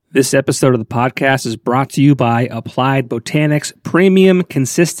This episode of the podcast is brought to you by Applied Botanics, premium,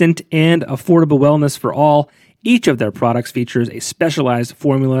 consistent, and affordable wellness for all. Each of their products features a specialized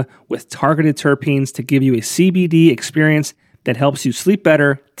formula with targeted terpenes to give you a CBD experience that helps you sleep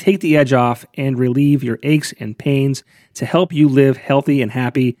better, take the edge off, and relieve your aches and pains to help you live healthy and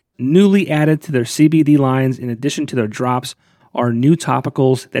happy. Newly added to their CBD lines, in addition to their drops, are new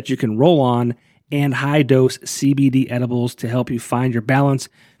topicals that you can roll on and high-dose CBD edibles to help you find your balance.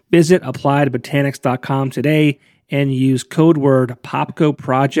 Visit appliedbotanics.com today and use code word Popko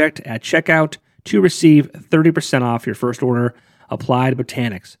Project at checkout to receive 30% off your first order. Applied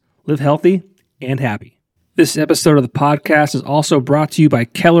Botanics. Live healthy and happy. This episode of the podcast is also brought to you by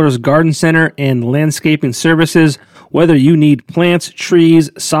Keller's Garden Center and Landscaping Services. Whether you need plants, trees,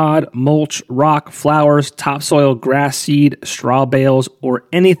 sod, mulch, rock, flowers, topsoil, grass seed, straw bales, or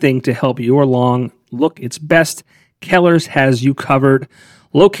anything to help your lawn look its best, Keller's has you covered.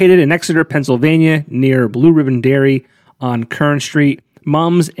 Located in Exeter, Pennsylvania, near Blue Ribbon Dairy on Kern Street,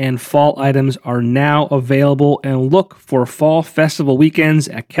 mums and fall items are now available, and look for fall festival weekends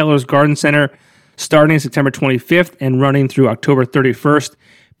at Keller's Garden Center starting September 25th and running through October 31st.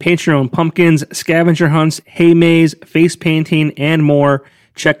 Paint your own pumpkins, scavenger hunts, hay maze, face painting, and more.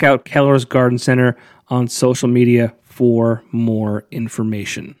 Check out Keller's Garden Center on social media for more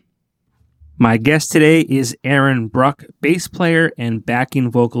information. My guest today is Aaron Bruch, bass player and backing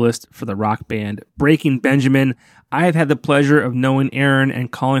vocalist for the rock band Breaking Benjamin. I have had the pleasure of knowing Aaron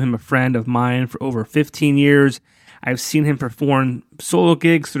and calling him a friend of mine for over 15 years. I've seen him perform solo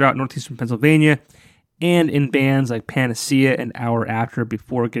gigs throughout Northeastern Pennsylvania and in bands like Panacea and Hour After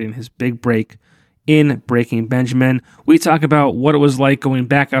before getting his big break in Breaking Benjamin. We talk about what it was like going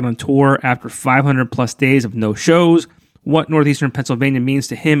back out on tour after 500 plus days of no shows, what Northeastern Pennsylvania means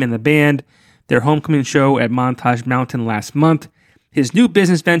to him and the band, their homecoming show at Montage Mountain last month, his new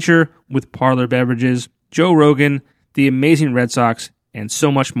business venture with Parlor Beverages, Joe Rogan, the amazing Red Sox, and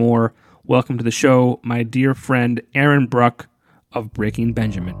so much more. Welcome to the show, my dear friend Aaron Bruch of Breaking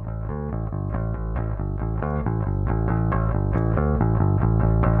Benjamin.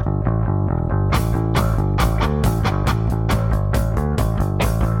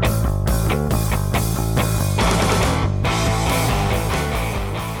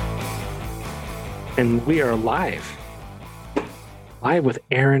 And we are live with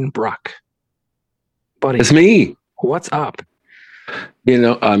Aaron Bruch. Buddy, it's me. What's up? You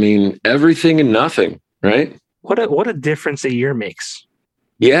know, I mean, everything and nothing, right? What a difference a year makes.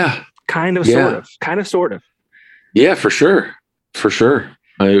 Yeah. Kind of, sort of. Yeah, for sure. We're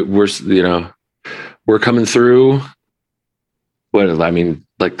coming through.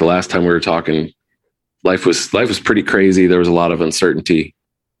 Like the last time we were talking, life was pretty crazy. There was a lot of uncertainty.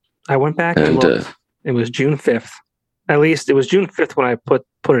 I went back and looked. It was June 5th. At least it was June 5th when I put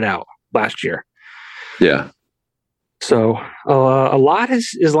it out last year. Yeah. So a lot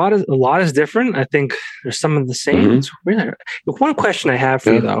is different. I think there's some of the same. It's really, one question I have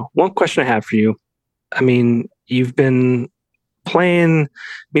for you though. I mean, you've been playing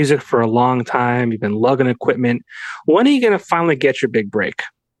music for a long time. You've been lugging equipment. When are you going to finally get your big break?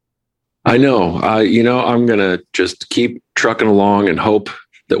 I know. I'm going to just keep trucking along and hope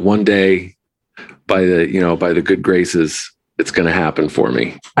that one day, by the good graces, it's going to happen for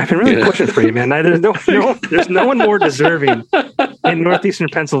me. I've been really pushing for you, man. There's no one more deserving in Northeastern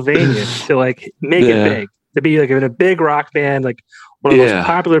Pennsylvania to like make it big, to be like in a big rock band, like one of the most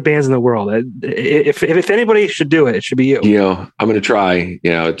popular bands in the world. If anybody should do it, it should be you. I'm going to try.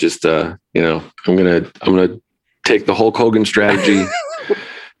 I'm going to take the Hulk Hogan strategy. I'm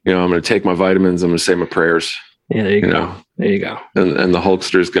going to take my vitamins. I'm going to say my prayers. Yeah, there you go. There you go. And the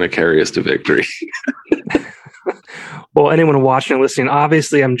Hulkster is going to carry us to victory. Well, anyone watching and listening,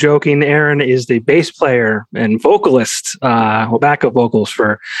 obviously I'm joking. Aaron is the bass player and vocalist, backup vocals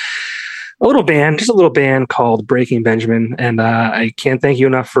for a little band called Breaking Benjamin. And I can't thank you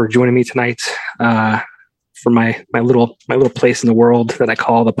enough for joining me tonight for my little place in the world that I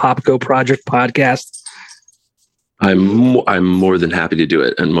call the Popko Project podcast. I'm more than happy to do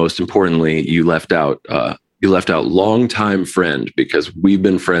it. And most importantly, you left out longtime friend, because we've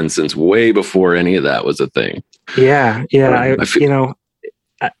been friends since way before any of that was a thing. Yeah.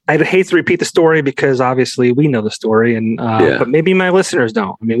 I'd hate to repeat the story because obviously we know the story, and but maybe my listeners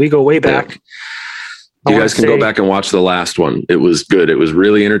don't. I mean, we go way back. You guys can go back and watch the last one. It was good. It was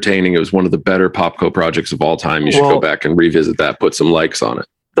really entertaining. It was one of the better Popko projects of all time. You should go back and revisit that. Put some likes on it.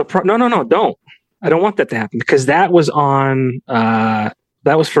 No, don't. I don't want that to happen, because that was on.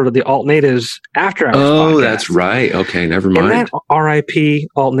 That was for the Alt Natives After Hours podcast. That's right. Okay, never mind. And that RIP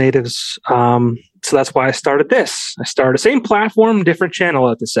Alt Natives. so that's why I started this. I started the same platform, different channel, I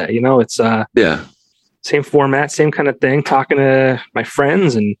have to say. It's same format, same kind of thing, talking to my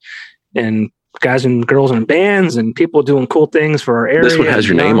friends and guys and girls in bands and people doing cool things for our area. This one has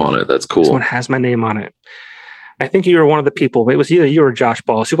your name on it. That's cool. This one has my name on it. I think you were one of the people. It was either you or Josh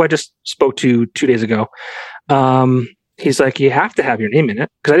Balls, who I just spoke to 2 days ago. He's like, you have to have your name in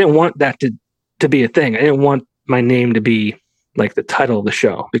it, because I didn't want that to be a thing. I didn't want my name to be like the title of the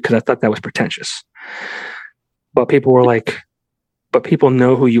show, because I thought that was pretentious. But people were like, but people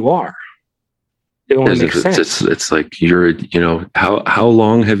know who you are. It only makes sense. It's like how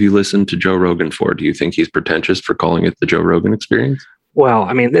long have you listened to Joe Rogan for? Do you think he's pretentious for calling it the Joe Rogan Experience? Well,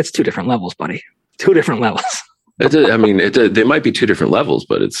 I mean, that's 2 different levels, buddy. 2 different levels. They might be 2 different levels,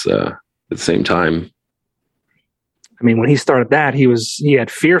 but it's at the same time. I mean, when he started that, he had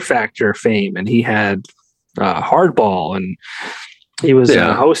Fear Factor fame, and he had Hardball, and he was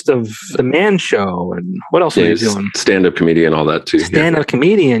a host of The Man Show, and what else was he doing? Stand-up comedian, all that too. Stand-up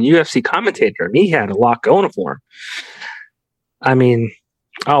comedian, UFC commentator, and he had a lot going for him. I mean,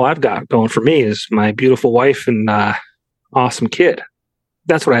 all I've got going for me is my beautiful wife and awesome kid.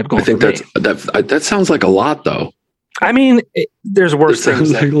 That's what I have going for me. I think that sounds like a lot, though. I mean, there's worse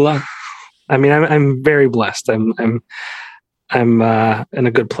things. Like a lot. I mean, I'm very blessed. I'm in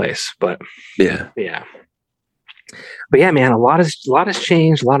a good place, but yeah. But yeah, man, a lot has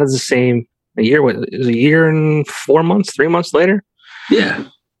changed. A lot is the same. A year and 4 months, 3 months later. Yeah.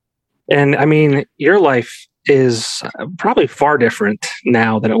 And I mean, your life is probably far different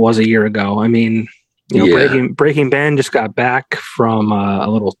now than it was a year ago. I mean, Breaking Ben just got back from a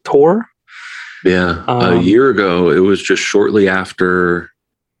little tour. Yeah. A year ago, it was just shortly after.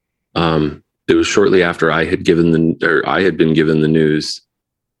 It was shortly after I had been given the news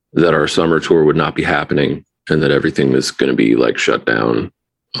that our summer tour would not be happening and that everything was going to be like shut down.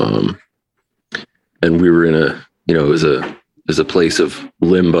 And we were in it was a place of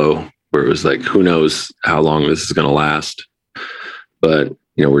limbo where it was like, who knows how long this is going to last, but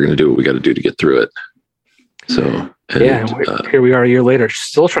we're going to do what we got to do to get through it. So, here we are a year later,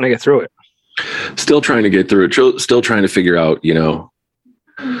 still trying to get through it. Still trying to get through it. Still trying to figure out,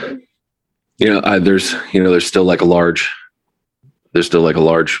 there's still like a large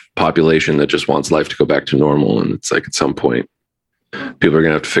population that just wants life to go back to normal. And it's like, at some point, people are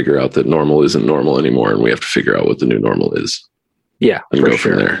going to have to figure out that normal isn't normal anymore. And we have to figure out what the new normal is. Yeah. And go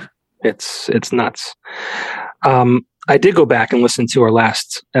from there. It's nuts. I did go back and listen to our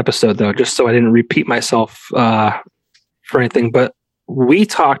last episode, though, just so I didn't repeat myself for anything. But we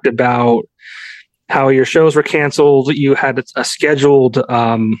talked about how your shows were canceled. You had a scheduled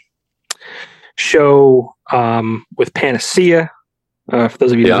show with Panacea. For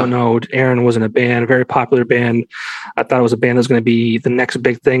those of you who don't know, Aaron was in a band, a very popular band. I thought it was a band that was going to be the next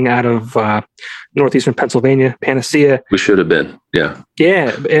big thing out of Northeastern Pennsylvania, Panacea. We should have been, yeah.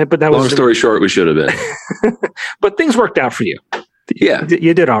 Yeah, but that long story short, we should have been. But things worked out for you. Yeah.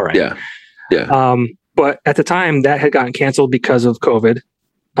 You did all right. Yeah. But at the time, that had gotten canceled because of COVID.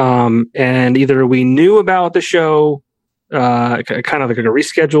 And either we knew about the show, kind of like a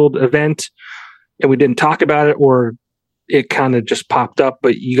rescheduled event, and we didn't talk about it, or it kind of just popped up.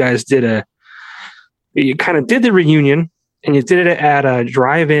 But you guys you kind of did the reunion, and you did it at a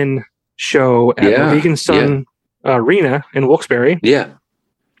drive-in show at the Vegan Sun Arena in Wilkes-Barre. Yeah.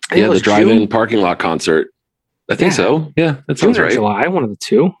 The drive-in parking lot concert. I think so. Yeah, that sounds right. July, one of the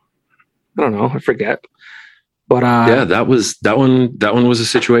two. I don't know. I forget. But that one was a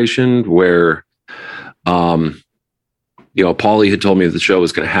situation where, Paulie had told me that the show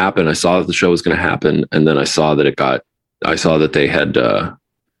was going to happen. I saw that the show was going to happen, and then I saw that they had.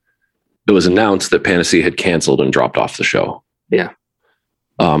 It was announced that Panacea had canceled and dropped off the show. Yeah.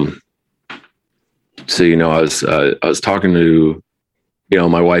 So I was talking to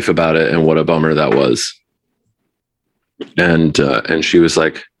my wife about it and what a bummer that was, and she was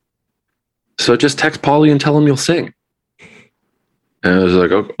like, "So just text Paulie and tell him you'll sing." And I was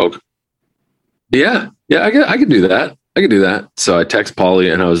like, "Okay, yeah, I could do that. I could do that." So I text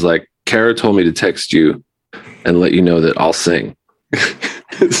Paulie and I was like, "Kara told me to text you and let you know that I'll sing."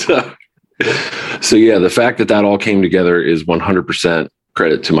 So yeah, the fact that all came together is 100%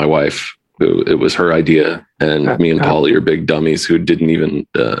 credit to my wife. It was her idea, and me and Paulie are big dummies who didn't even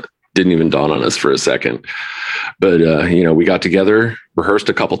dawn on us for a second. But we got together, rehearsed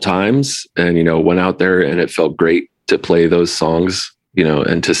a couple times, and went out there, and it felt great to play those songs,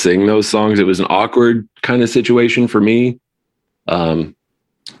 and to sing those songs. It was an awkward kind of situation for me,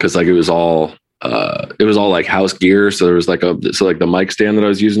 because like it was all like house gear. So there was like the mic stand that I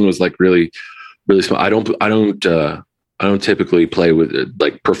was using was like really, really small. I don't typically play with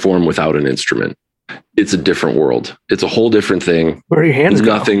like perform without an instrument. it's a different world. It's a whole different thing. Where are your hands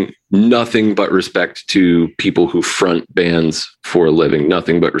nothing but respect to people who front bands for a living.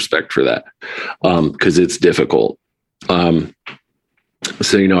 Nothing but respect for that. Cause it's difficult.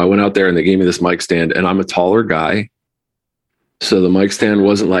 So, I went out there and they gave me this mic stand, and I'm a taller guy. So the mic stand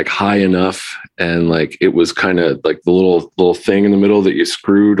wasn't like high enough. And like, it was kind of like the little thing in the middle that you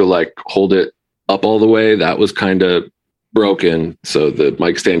screw to like hold it up all the way. That was kind of broken. So the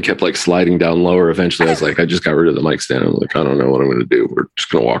mic stand kept like sliding down lower. Eventually I was like, I just got rid of the mic stand. I'm like, I don't know what I'm going to do. We're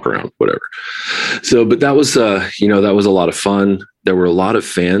just going to walk around, whatever. So, but that was, that was a lot of fun. There were a lot of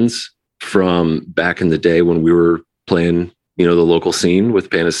fans from back in the day when we were playing, the local scene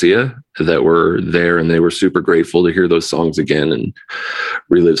with Panacea that were there, and they were super grateful to hear those songs again and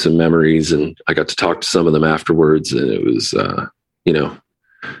relive some memories. And I got to talk to some of them afterwards, and it was,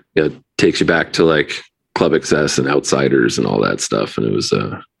 it takes you back to like Club Excess and Outsiders and all that stuff. And it was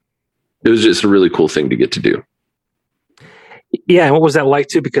just a really cool thing to get to do. Yeah. And what was that like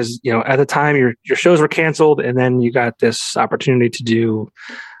too? Because, at the time your shows were canceled, and then you got this opportunity to do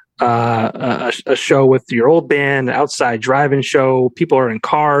a show with your old band, outside drive-in show. People are in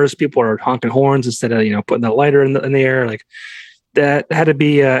cars, people are honking horns instead of, putting the lighter in the air. Like that had to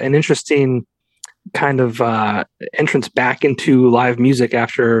be an interesting kind of entrance back into live music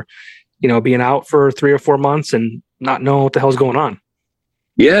after, being out for 3 or 4 months and not knowing what the hell's going on.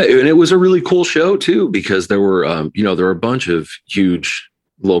 Yeah. And it was a really cool show too, because there were, there were a bunch of huge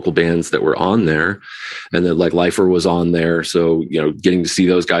local bands that were on there, and then like Lifer was on there. So, getting to see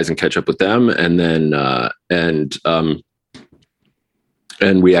those guys and catch up with them. And then, and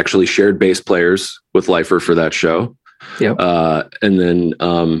we actually shared bass players with Lifer for that show. Yep. And then,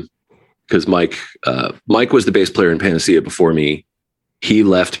 cause Mike was the bass player in Panacea before me. He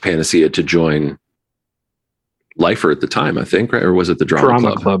left Panacea to join Lifer at the time, I think, right? Or was it the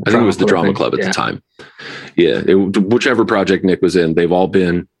Drama Club? I think it was the Drama Club at the time. Yeah. Whichever project Nick was in, they've all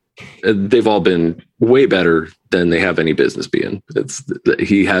been way better than they have any business being.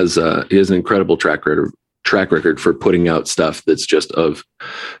 He has an incredible track record for putting out stuff that's just of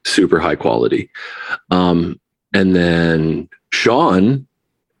super high quality. And then Sean,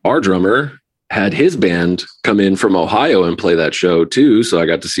 our drummer, had his band come in from Ohio and play that show too. So I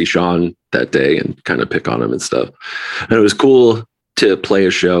got to see Sean that day and kind of pick on him and stuff. And it was cool to play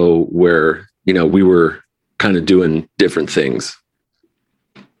a show where, we were kind of doing different things.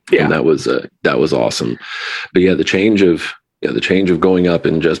 Yeah. And that was awesome. But yeah, the change of going up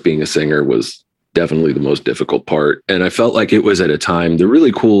and just being a singer was definitely the most difficult part. And I felt like it was at a time,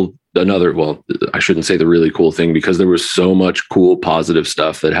 I shouldn't say the really cool thing, because there was so much cool, positive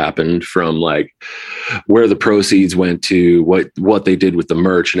stuff that happened from like where the proceeds went to what they did with the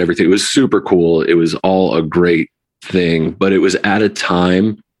merch and everything. It was super cool. It was all a great thing, but it was at a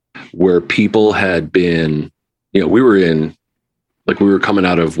time where people had been, we were coming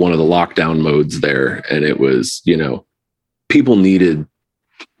out of one of the lockdown modes there, and it was, people needed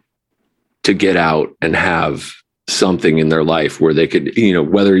to get out and have something in their life where they could,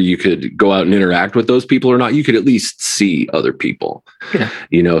 whether you could go out and interact with those people or not, you could at least see other people.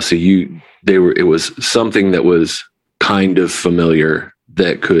 Yeah. So it was something that was kind of familiar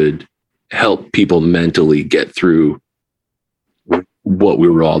that could help people mentally get through what we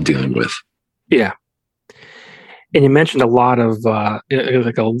were all dealing with. Yeah. And you mentioned a lot of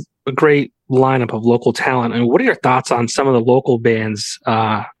like a great lineup of local talent. I mean, what are your thoughts on some of the local bands,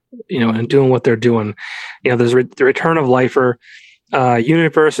 and doing what they're doing? There's the return of Lifer.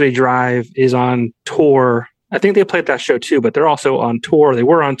 University Drive is on tour. I think they played that show too, but they're also on tour. They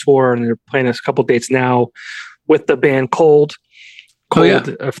were on tour, and they're playing a couple dates now with the band Cold.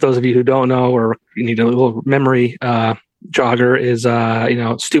 For those of you who don't know, or you need a little memory jogger, is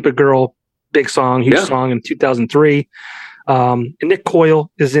Stupid Girl, big song, huge song in 2003. And Nick Coyle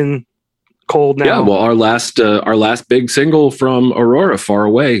is in Cold now. Yeah, well, our last big single from Aurora, Far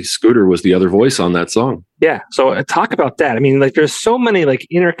Away, Scooter was the other voice on that song. Yeah, so talk about that. I mean, like, there's so many like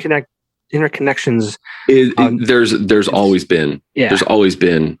interconnections. There's always been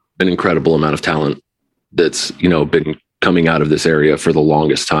an incredible amount of talent that's been coming out of this area for the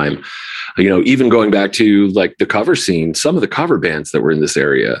longest time. Even going back to like the cover scene, some of the cover bands that were in this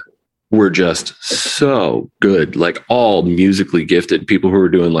area were just so good, like all musically gifted people who were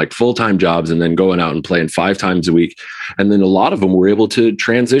doing like full-time jobs and then going out and playing 5 times a week. And then a lot of them were able to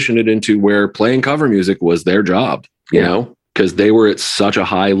transition it into where playing cover music was their job, because they were at such a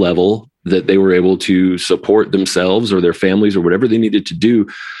high level that they were able to support themselves or their families or whatever they needed to do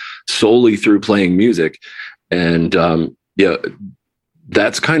solely through playing music. And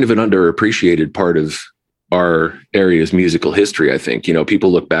that's kind of an underappreciated part of our area's musical history. I think,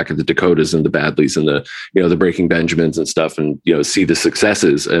 people look back at the Dakotas and the Badleys and the Breaking Benjamins and stuff, and, see the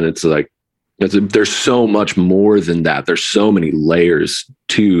successes. And it's like, there's so much more than that. There's so many layers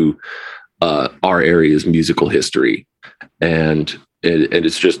to our area's musical history. And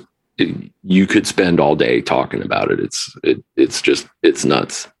it's just, you could spend all day talking about it. It's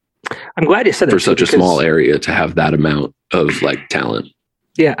nuts. I'm glad you said that for such a small area to have that amount of like talent.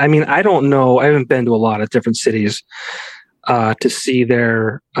 Yeah. I mean, I don't know. I haven't been to a lot of different cities to see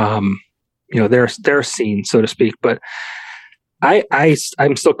their scene, so to speak. But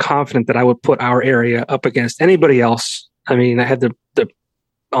I'm still confident that I would put our area up against anybody else. I mean, I had the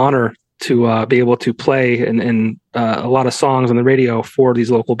honor to be able to play in a lot of songs on the radio for these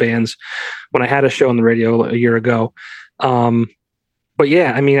local bands when I had a show on the radio a year ago. But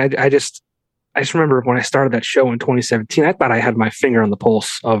yeah, I mean, I just remember when I started that show in 2017, I thought I had my finger on the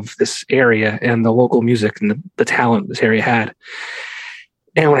pulse of this area and the local music and the talent this area had.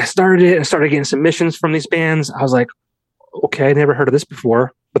 And when I started it and started getting submissions from these bands, I was like, okay, I never heard of this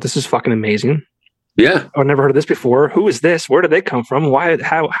before, but this is fucking amazing. Yeah. I've never heard of this before. Who is this? Where did they come from? Why?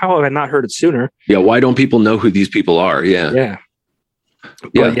 How have I not heard it sooner? Yeah. Why don't people know who these people are? Yeah. Yeah.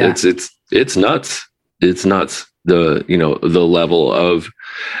 Yeah. It's nuts. It's nuts. The level of,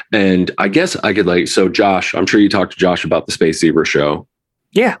 and I guess I could so Josh, I'm sure you talked to Josh about the Space Zebra show.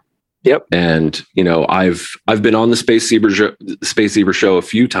 Yeah. Yep. And, I've been on the Space Zebra show a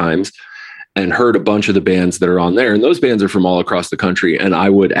few times and heard a bunch of the bands that are on there. And those bands are from all across the country. And I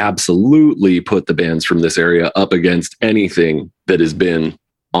would absolutely put the bands from this area up against anything that has been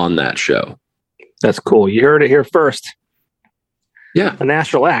on that show. That's cool. You heard it here first. Yeah. A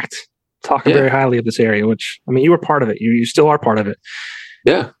national act talking very highly of this area, which, I mean, you were part of it. You still are part of it.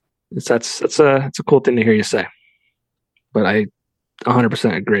 Yeah. It's a cool thing to hear you say, but I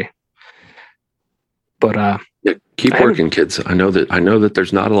 100% agree. But, yeah, keep working, kids. I know that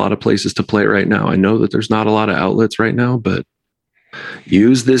there's not a lot of places to play right now. I know that there's not a lot of outlets right now, but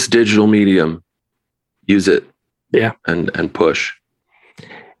use this digital medium. Use it. Yeah. And push.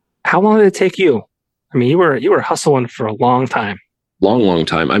 How long did it take you? I mean, you were hustling for a long time. Long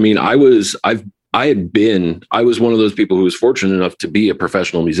time. I mean, I was one of those people who was fortunate enough to be a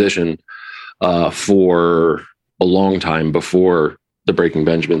professional musician for a long time before the Breaking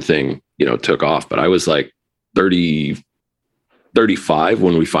Benjamin thing, took off. But I was like 35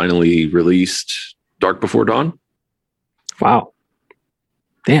 when we finally released Dark Before Dawn. Wow.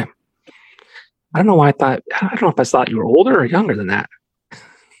 Damn. I don't know if I thought you were older or younger than that.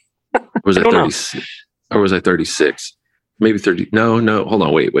 Was I 36 or was I 36? Maybe 30. No. Hold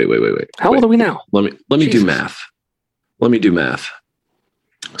on. Wait. How old are we now? Let me do math.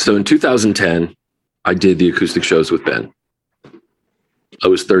 So in 2010, I did the acoustic shows with Ben. I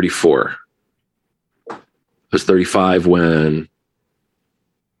was 34. I was 35 when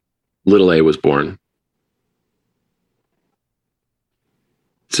Little A was born.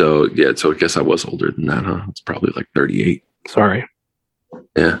 So I guess I was older than that, huh? It's probably like 38. Sorry.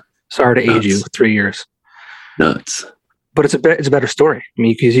 Yeah. Sorry to age you 3 years. Nuts. But it's a better story. I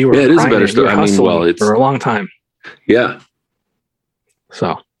mean, because you were it is a better story. I mean, well, it's for a long time. Yeah.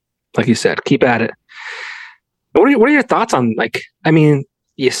 So, like you said, keep at it. What are your thoughts on, like, I mean,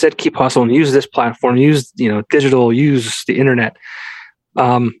 you said keep hustling, use this platform, use, digital, use the internet.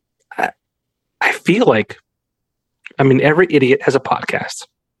 I feel like, I mean, every idiot has a podcast.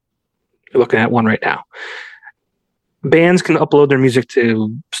 You're looking at one right now. Bands can upload their music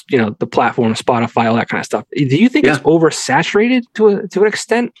to, the platform, Spotify, all that kind of stuff. Do you think it's oversaturated to an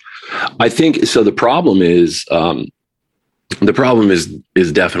extent? I think so. The problem is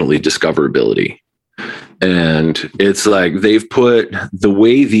definitely discoverability. And it's like they've put the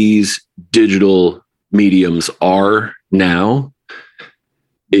way these digital mediums are now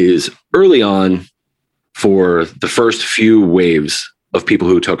is early on for the first few waves of people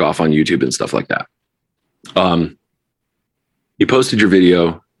who took off on YouTube and stuff like that. You posted your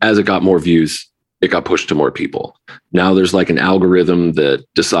video. As it got more views, it got pushed to more people. Now there's like an algorithm that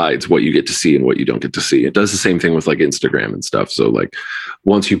decides what you get to see and what you don't get to see. It does the same thing with like Instagram and stuff. So like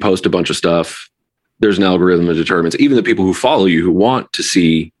once you post a bunch of stuff, there's an algorithm that determines even the people who follow you, who want to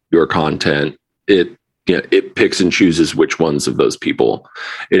see your content, it picks and chooses which ones of those people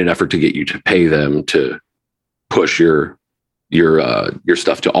in an effort to get you to pay them to push your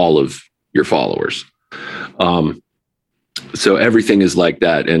stuff to all of your followers. So everything is like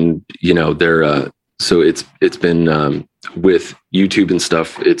that. And, so it's been, with YouTube and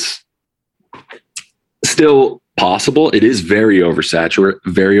stuff, it's still possible. It is very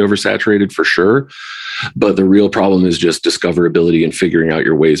oversaturated for sure. But the real problem is just discoverability and figuring out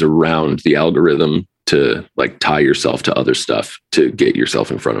your ways around the algorithm to like tie yourself to other stuff to get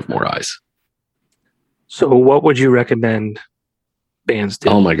yourself in front of more eyes. So what would you recommend bands do?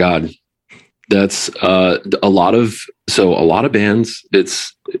 Oh my God. That's a lot of bands.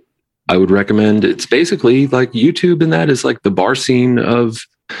 I would recommend, it's basically like YouTube, and that is like the bar scene of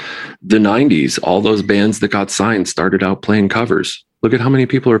the 90s. All those bands that got signed started out playing covers. Look at how many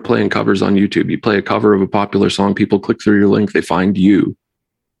people are playing covers on YouTube. You play a cover of a popular song, people click through your link, they find you.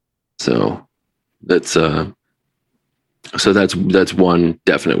 So that's one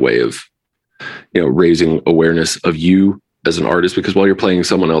definite way of, raising awareness of you as an artist, because while you're playing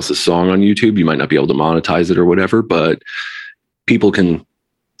someone else's song on YouTube, you might not be able to monetize it or whatever, but people can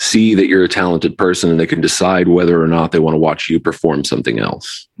see that you're a talented person and they can decide whether or not they want to watch you perform something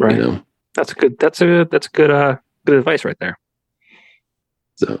else. Right. That's good advice right there.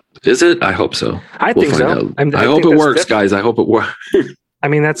 So is it? I hope so. I think so. I hope it works, guys. I hope it works. I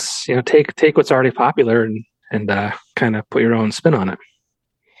mean, that's, take what's already popular and kind of put your own spin on it.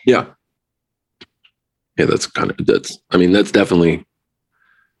 Yeah. Yeah. That's definitely,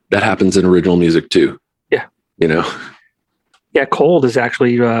 that happens in original music too. Yeah. Yeah. Cold is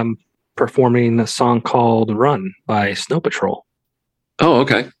actually performing a song called Run by Snow Patrol. Oh,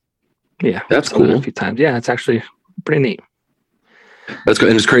 okay. Yeah. That's cool. A few times. Yeah. It's actually pretty neat. That's good.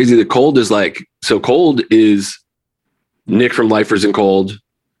 And it's crazy that Cold is Nick from Lifers and Cold,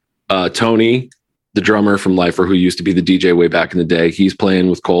 Tony, the drummer from Lifer, who used to be the DJ way back in the day. He's playing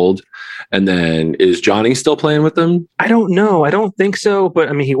with Cold. And then is Johnny still playing with them? I don't know. I don't think so. But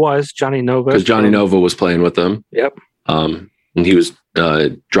I mean, he was Johnny Nova. Because Johnny Nova was playing with them. Yep. And he was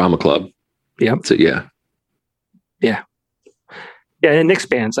Drama Club. Yep. So yeah. Yeah. Yeah. And Nick's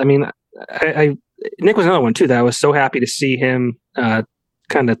bands. I mean, Nick was another one too that I was so happy to see him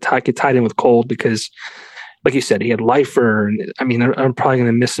kind of get tied in with Cold, because like you said, he had Lifer, and I mean, I'm probably going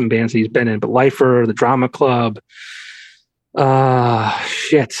to miss some bands that he's been in, but Lifer, the Drama Club,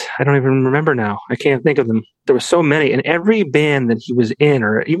 shit, I don't even remember now. I can't think of them. There were so many, and every band that he was in,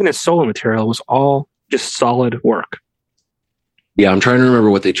 or even his solo material, was all just solid work. Yeah, I'm trying to remember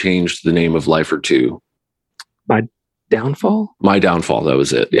what they changed the name of Lifer to. My Downfall? My Downfall, that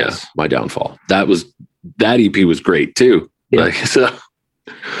was it. Yes. Yeah, My Downfall. That EP was great too. Yeah. So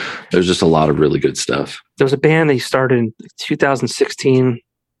there's just a lot of really good stuff. There was a band that he started in 2016.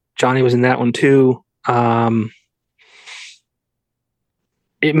 Johnny was in that one too.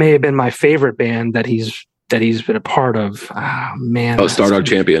 It may have been my favorite band that he's been a part of. Oh man. Oh, Stardog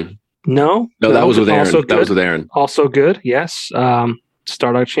Champion. No, that was with Aaron. That was with Aaron. Also good. Yes.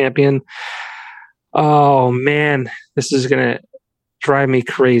 Stardog Champion. Oh man, this is going to drive me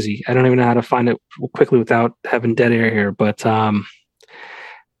crazy. I don't even know how to find it quickly without having dead air here, but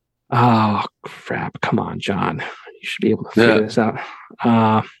oh crap. Come on, John. You should be able to figure this out.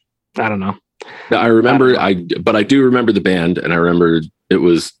 I don't know. I remember, but I do remember the band, and I remember it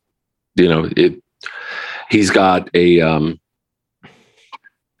was, he's got a,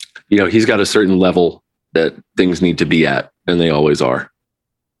 he's got a certain level that things need to be at, and they always are.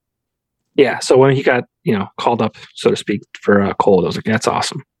 Yeah. So when he got, called up, so to speak, for Cold, I was like, that's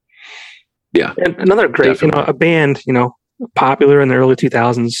awesome. Yeah. And another great, definitely. A band, popular in the early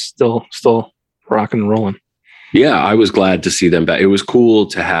 2000s, still rocking and rolling. Yeah. I was glad to see them back. It was cool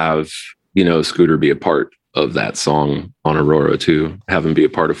to have, Scooter be a part of that song on Aurora too, have him be a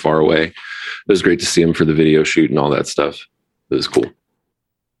part of Far Away. It was great to see him for the video shoot and all that stuff. It was cool.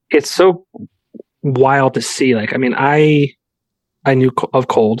 It's so wild to see. Like, I mean, I knew of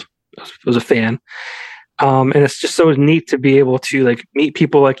Cold. I was a fan. And it's just so neat to be able to like meet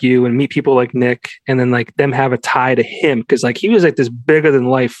people like you and meet people like Nick, and then like them have a tie to him. Cause like he was like this bigger than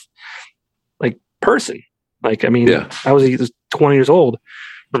life, like person. Like, I mean, yeah. I was 20 years old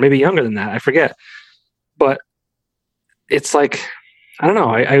or maybe younger than that. I forget, but it's like, I don't know.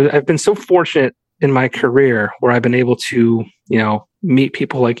 I've been so fortunate in my career where I've been able to, meet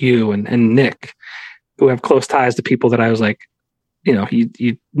people like you and Nick, who have close ties to people that I was like,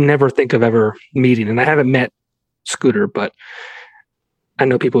 you never think of ever meeting. And I haven't met Scooter, but I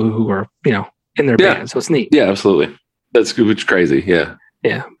know people who are, in their band. So it's neat. Yeah, absolutely. That's crazy. Yeah.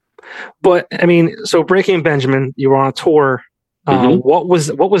 Yeah. But I mean, so Breaking Benjamin, you were on a tour. What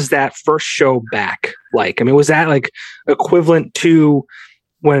was that first show back like? I mean, was that like equivalent to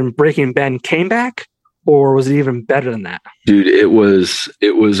when Breaking Ben came back, or was it even better than that? Dude, it was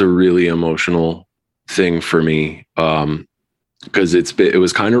a really emotional thing for me. Because it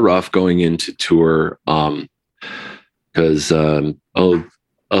was kind of rough going into tour. Because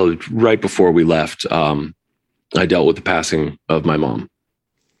right before we left, I dealt with the passing of my mom.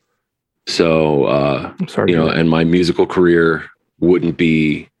 So, I'm sorry, and my musical career wouldn't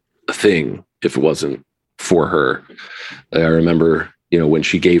be a thing if it wasn't for her. I remember, when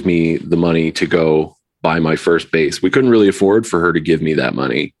she gave me the money to go buy my first bass, we couldn't really afford for her to give me that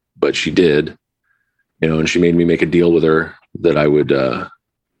money, but she did, and she made me make a deal with her that I would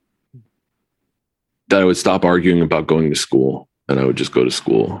stop arguing about going to school, and I would just go to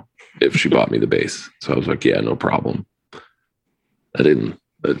school if she bought me the bass. So I was like, yeah, no problem.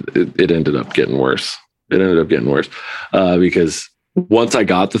 It ended up getting worse. Because once I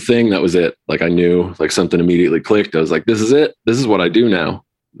got the thing, that was it. Like I knew, like something immediately clicked. I was like, this is it. This is what I do now.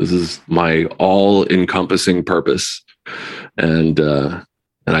 This is my all encompassing purpose. And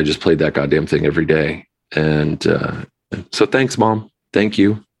I just played that goddamn thing every day. And so thanks, Mom. Thank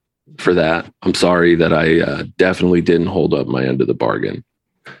you for that. I'm sorry that I definitely didn't hold up my end of the bargain.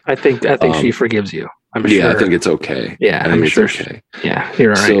 I think she forgives you. I'm sure. Yeah, I think it's okay. Yeah, I'm sure. It's okay. Yeah,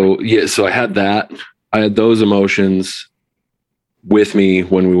 you're all right. So I had that. I had those emotions with me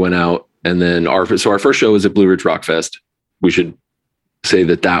when we went out, and then our first show was at Blue Ridge Rock Fest. We should say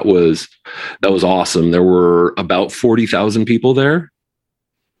that was awesome. There were about 40,000 people there,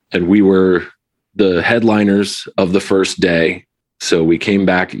 and we were the headliners of the first day. So we came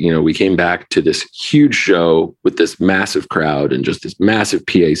back to this huge show with this massive crowd and just this massive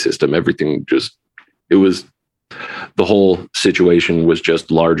PA system. Everything the whole situation was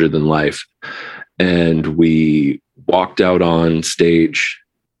just larger than life. And we walked out on stage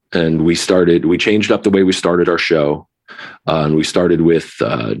and we changed up the way we started our show. And we started with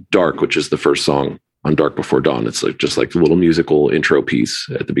Dark, which is the first song on Dark Before Dawn. It's just like a little musical intro piece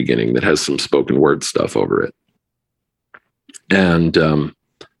at the beginning that has some spoken word stuff over it. And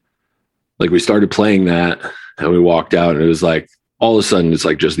we started playing that and we walked out, and it was like all of a sudden it's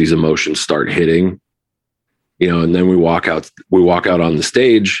like just these emotions start hitting, and then we walk out on the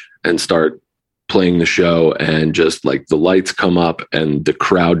stage and start playing the show, and just like the lights come up and the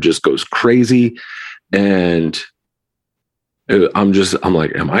crowd just goes crazy. And I'm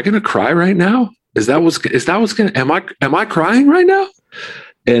like, am I going to cry right now? Am I crying right now?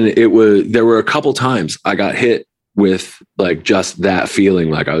 And there were a couple times I got hit with like just that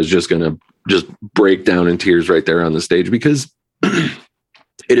feeling, like I was just going to just break down in tears right there on the stage, because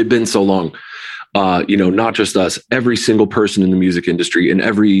it had been so long. Not just us, every single person in the music industry and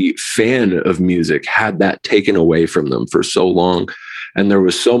every fan of music had that taken away from them for so long. And there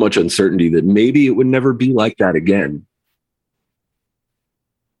was so much uncertainty that maybe it would never be like that again.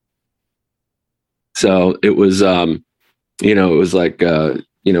 So it was, it was like,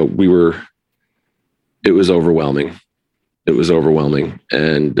 it was overwhelming. It was overwhelming.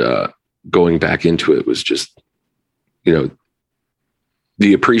 And going back into it was just, the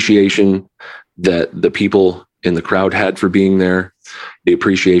appreciation that the people in the crowd had for being there, the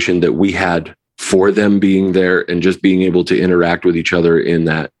appreciation that we had for them being there, and just being able to interact with each other in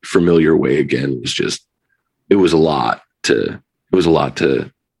that familiar way again was a lot to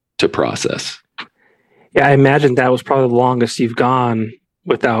process. Yeah, I imagine that was probably the longest you've gone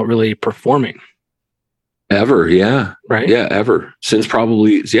without really performing. Ever, yeah. Right? Yeah, ever. Since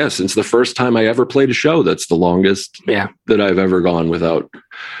the first time I ever played a show, that's the longest that I've ever gone without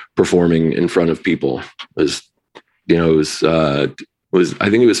performing in front of people. I think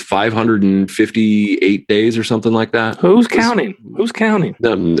it was 558 days or something like that. Who's counting?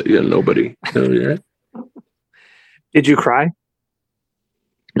 Nobody. Did you cry?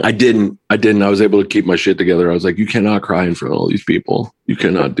 I didn't. I was able to keep my shit together. I was like, you cannot cry in front of all these people. You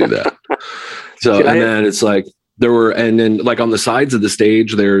cannot do that. So, then it's like and then like on the sides of the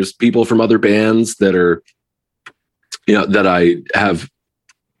stage, there's people from other bands that are, that I have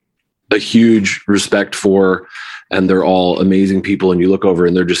a huge respect for, and they're all amazing people. And you look over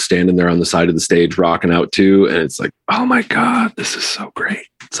and they're just standing there on the side of the stage, rocking out too. And it's like, oh my God, this is so great.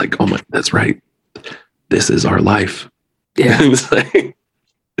 It's like, oh my, that's right. This is our life. Yeah. And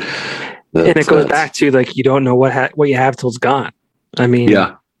it goes back to like, you don't know what you have till it's gone. I mean,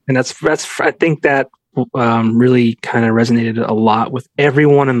 yeah. And that's I think that really kind of resonated a lot with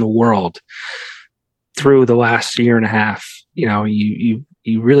everyone in the world through the last year and a half. You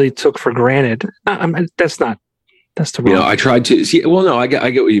really took for granted. That's the wrong. I tried to see. Well, no, I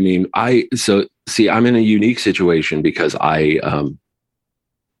get what you mean. I'm in a unique situation because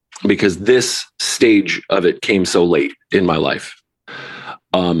because this stage of it came so late in my life.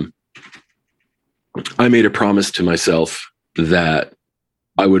 I made a promise to myself that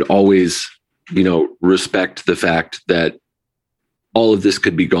I would always, respect the fact that all of this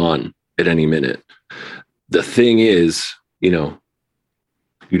could be gone at any minute. The thing is, you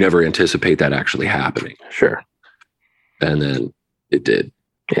never anticipate that actually happening. Sure. And then it did.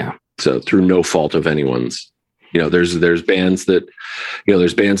 Yeah. So through no fault of anyone's, there's bands that,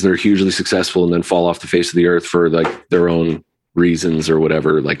 there's bands that are hugely successful and then fall off the face of the earth for like their own reasons or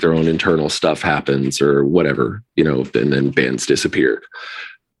whatever, like their own internal stuff happens or whatever, and then bands disappear.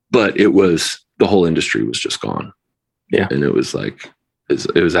 But the whole industry was just gone. Yeah. And it was like,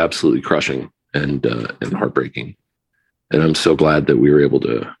 it was absolutely crushing and heartbreaking. And I'm so glad that we were able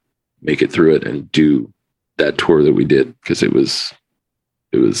to make it through it and do that tour that we did, because it was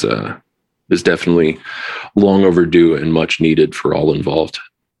definitely long overdue and much needed for all involved.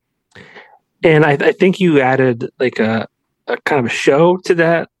 And I think you added like a kind of a show to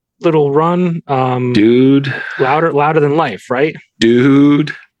that little run. Dude. Louder Than Life, right?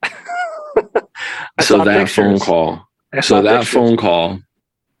 Dude. phone call.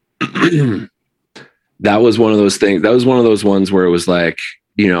 That was one of those things. That was one of those ones where it was like,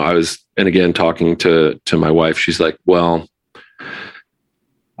 I was, and again, talking to my wife, she's like, well,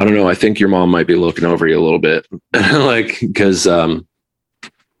 I don't know. I think your mom might be looking over you a little bit. Like, because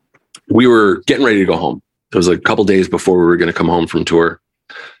we were getting ready to go home. It was like a couple days before we were going to come home from tour.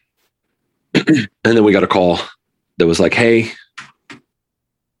 And then we got a call that was like, hey,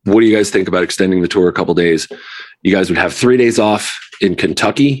 what do you guys think about extending the tour a couple days? You guys would have 3 days off in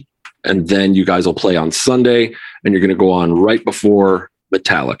Kentucky, and then you guys will play on Sunday, and you're going to go on right before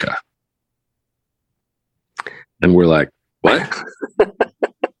Metallica. And we're like, what?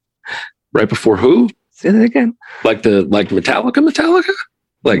 Right before who? Say that again. Like Metallica?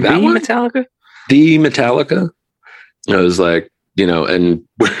 Like that one? Metallica? The Metallica? I was like, and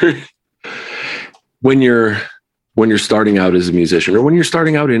when you're starting out as a musician, or when you're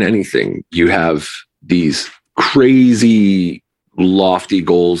starting out in anything, you have these crazy lofty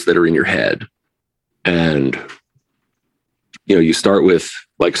goals that are in your head. And, you start with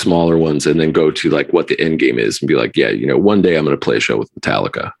like smaller ones and then go to like what the end game is and be like, yeah, one day I'm going to play a show with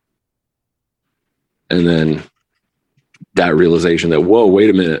Metallica. And then that realization that, whoa, wait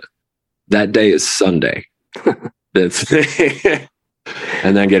a minute, that day is Sunday. That's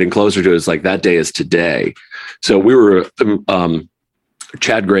and then getting closer to it, it's like that day is today. So we were,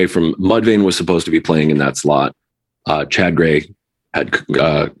 Chad Gray from Mudvayne was supposed to be playing in that slot. Chad Gray had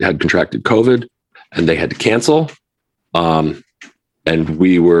contracted COVID and they had to cancel. And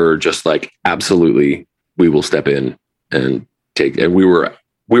we were just like, absolutely, we will step in and take, and we were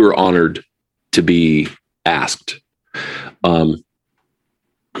honored to be asked. And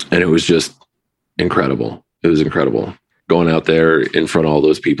it was just incredible. It was incredible going out there in front of all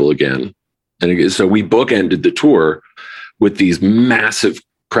those people again. And so we bookended the tour with these massive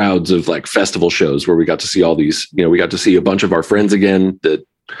crowds of like festival shows where we got to see all these, we got to see a bunch of our friends again that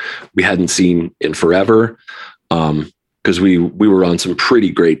we hadn't seen in forever. Cause we were on some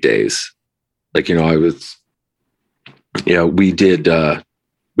pretty great days. Like, we did an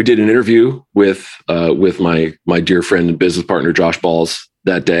interview with my dear friend and business partner, Josh Balls,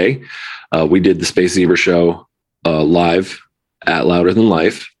 that day. We did the Space Zebra show live at Louder Than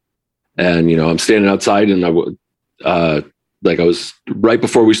Life. And, I'm standing outside and I was right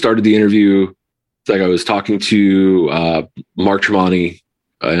before we started the interview. It's like I was talking to Mark Tremonti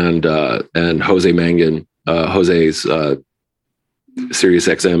and Jose Mangan, Jose's Sirius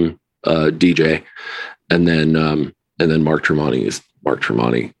XM DJ. And then Mark Tremonti is Mark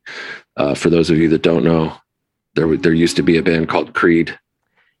Tremonti. For those of you that don't know, there used to be a band called Creed.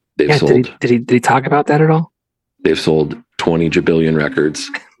 They've sold. Did he talk about that at all? They've sold 20 jabillion records.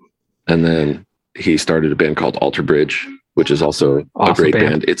 And then he started a band called Alter Bridge, which is also a great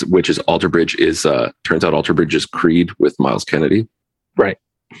band. Alter Bridge is turns out Alter Bridge is Creed with Miles Kennedy. Right.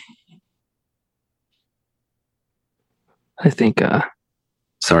 I think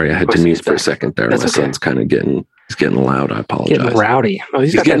sorry, I had to mute for a second there. That's My okay. son's kind of getting loud. I apologize. Getting rowdy. Oh,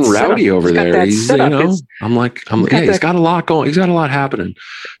 he's getting rowdy over there. He's got a lot going. He's got a lot happening.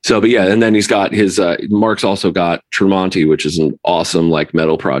 So, but yeah, and then he's got his Mark's also got Tremonti, which is an awesome like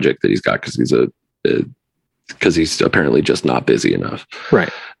metal project that he's got because he's apparently just not busy enough. Right.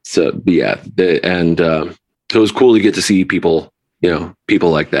 So yeah, so it was cool to get to see people,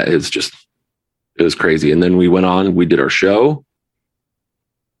 people like that. It was crazy. And then we went on, we did our show,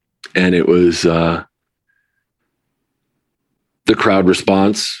 and it was the crowd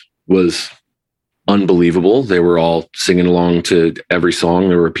response was unbelievable. They were all singing along to every song.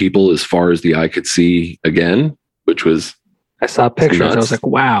 There were people as far as the eye could see again, which was, I saw pictures. Nuts. I was like,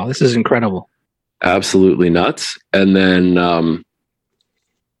 wow, this is incredible. Absolutely nuts. And then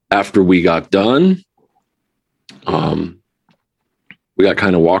after we got done, we got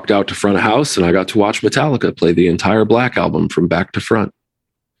kind of walked out to front of house and I got to watch Metallica play the entire Black Album from back to front.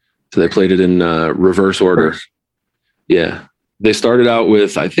 So they played it in reverse order. Yeah. I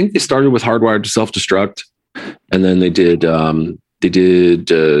think they started with Hardwired to Self-Destruct, And then they did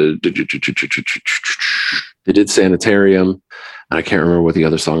Sanitarium, and I can't remember what the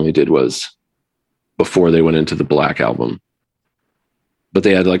other song they did was before they went into the Black album. But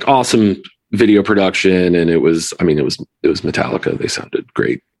they had like awesome video production, and it was Metallica. They sounded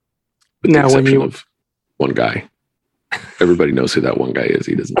great. With the exception of one guy. Everybody knows who that one guy is.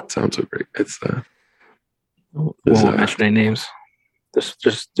 He doesn't sound so great. Won't mention any names.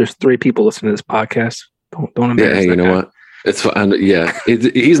 There's 3 people listening to this podcast. Don't embarrass. Yeah, hey, you know what? It's fine. Yeah,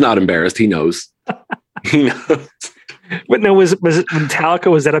 he's not embarrassed. He knows. He knows. But no, was it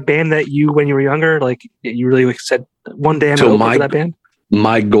Metallica? Was that a band that you, when you were younger, like you really like said one day I'm going to play for that band?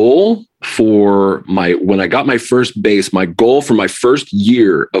 My goal when I got my first bass, my goal for my first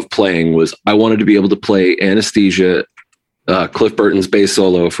year of playing was I wanted to be able to play Anesthesia, Cliff Burton's bass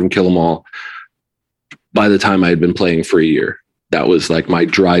solo from Kill 'Em All. By the time I had been playing for a year, that was like my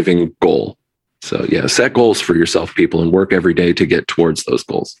driving goal. So yeah, set goals for yourself, people, and work every day to get towards those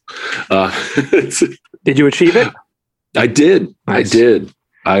goals. Did you achieve it? I did. Nice. I did.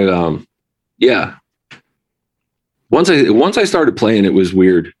 Yeah. Once I started playing, it was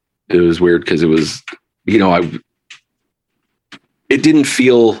weird. It was weird because it was, it didn't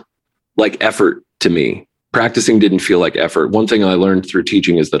feel like effort to me. Practicing didn't feel like effort. One thing I learned through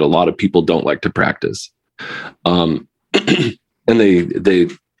teaching is that a lot of people don't like to practice. And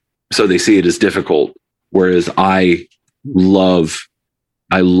they see it as difficult. Whereas I loved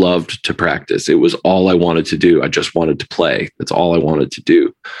to practice. It was all I wanted to do. I just wanted to play. That's all I wanted to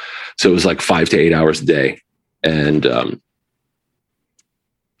do. So it was like 5 to 8 hours a day. And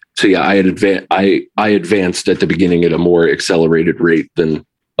so yeah, I advanced at the beginning at a more accelerated rate than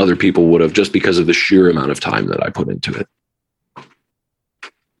other people would have, just because of the sheer amount of time that I put into it.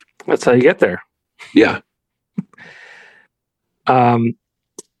 That's how you get there. Yeah.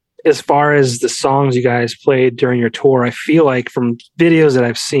 As far as the songs you guys played during your tour, I feel like from videos that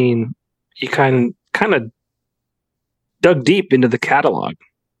I've seen, you kind of dug deep into the catalog.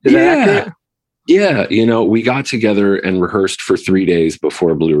 Is that accurate? Yeah, we got together and rehearsed for 3 days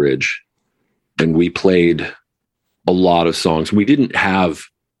before Blue Ridge, and we played a lot of songs. We didn't have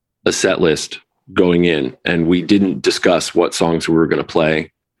a set list going in, and we didn't discuss what songs we were going to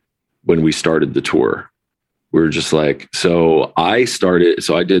play when we started the tour. We were just like, so I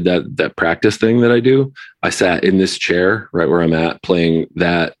did that practice thing that I do. I sat in this chair right where I'm at, playing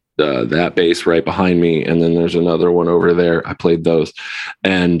that bass right behind me, and then there's another one over there. I played those,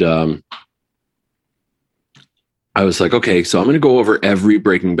 and I was like, okay, so I'm going to go over every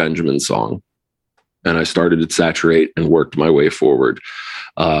Breaking Benjamin song. And I started at Saturate and worked my way forward.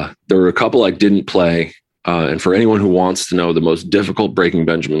 There were a couple I didn't play. And for anyone who wants to know, the most difficult Breaking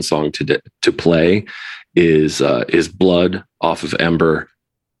Benjamin song to play is Blood off of Ember.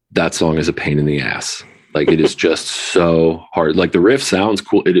 That song is a pain in the ass. Like, it is just so hard. Like, the riff sounds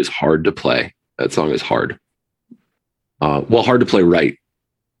cool. It is hard to play. That song is hard. Hard to play right,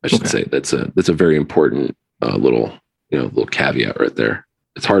 I should say. That's a very important little caveat right there.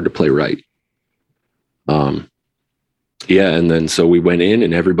 It's hard to play right. And then so we went in,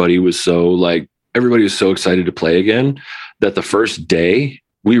 and everybody was so excited to play again that the first day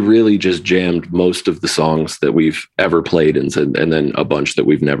we really just jammed most of the songs that we've ever played, and then a bunch that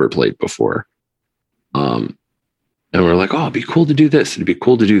we've never played before. And we're like, oh, it'd be cool to do this. It'd be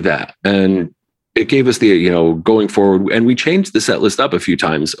cool to do that. And it gave us the, going forward, and we changed the set list up a few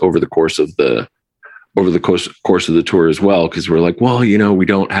times over the course of the tour as well. Cause we're like, well,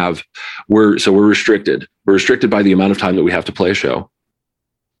 we're restricted. We're restricted by the amount of time that we have to play a show.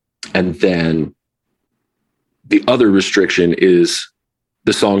 And then the other restriction is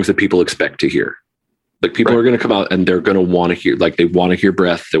the songs that people expect to hear. Like, people are going to come out and they're going to want to hear, like, they want to hear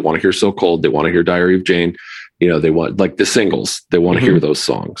Breath. They want to hear So Cold. They want to hear Diary of Jane. They want, like, the singles. They want to hear those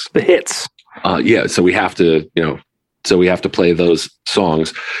songs. The hits. So we have to, play those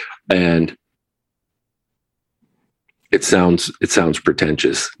songs. And it sounds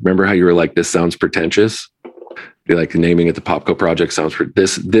pretentious. Remember how you were like, this sounds pretentious? Be like, naming it the Popko Project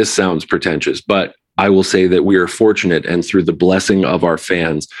this sounds pretentious. But I will say that we are fortunate, and through the blessing of our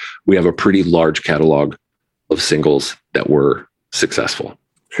fans, we have a pretty large catalog of singles that were successful.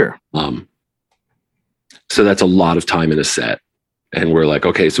 Sure. So that's a lot of time in a set. And we're like,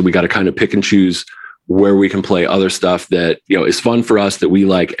 okay, so we got to kind of pick and choose where we can play other stuff that, is fun for us, that we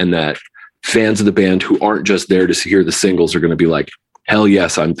like, and that fans of the band who aren't just there to hear the singles are going to be like, hell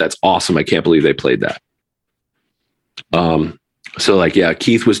yes, that's awesome. I can't believe they played that. So like, yeah,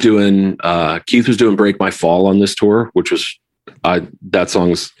 Keith was doing Break My Fall on this tour, which was, that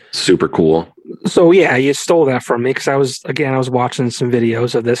song's super cool. So yeah, you stole that from me because I was watching some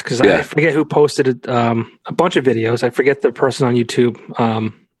videos of this because I forget who posted it, a bunch of videos. I forget the person on YouTube.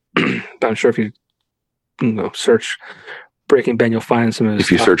 But I'm sure if you search Breaking Ben, you'll find some of his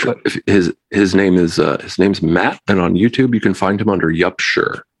stuff. If his name's Matt, and on YouTube you can find him under Yup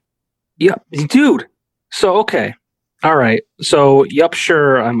Sure. Yep, dude. So okay, all right. So Yup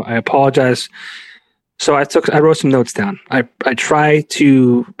Sure. I apologize. So I wrote some notes down. I try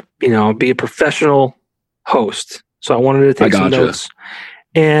to be a professional host. So I wanted to take some notes.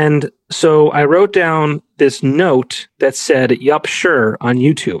 And so I wrote down this note that said Yup Sure on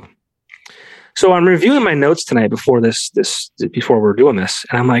YouTube. So I'm reviewing my notes tonight before we're doing this,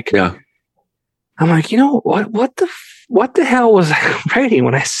 and I'm like, what the hell was I writing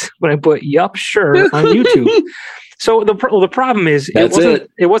when I put Yup Sure on YouTube? So the problem is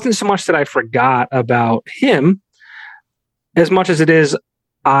it wasn't so much that I forgot about him as much as it is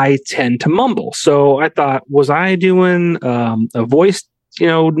I tend to mumble. So I thought, was I doing a voice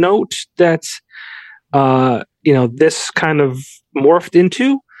note that this kind of morphed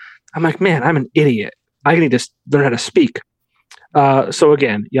into? I'm like, man, I'm an idiot. I need to learn how to speak. So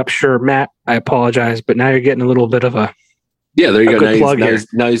again, Yup Sure, Matt, I apologize, but now you're getting a little bit of a there you go.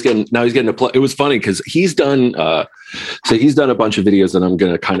 Now he's getting a plug. It was funny because he's done a bunch of videos, and I'm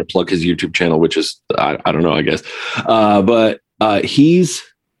going to kind of plug his YouTube channel, which is I don't know, I guess, but he's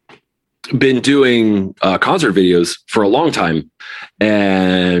been doing concert videos for a long time.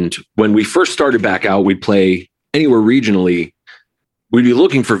 And when we first started back out, we'd play anywhere regionally. We'd be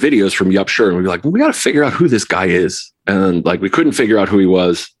looking for videos from Yup Sure, and we'd be like, well, we got to figure out who this guy is. And we couldn't figure out who he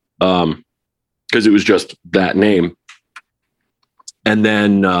was because it was just that name. And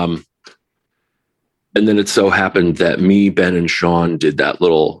then it so happened that me, Ben, and Sean did that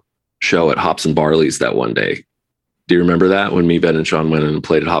little show at Hops and Barley's that one day. Do you remember that when me, Ben, and Sean went in and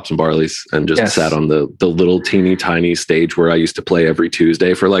played at Hops and Barley's and just sat on the little teeny tiny stage where I used to play every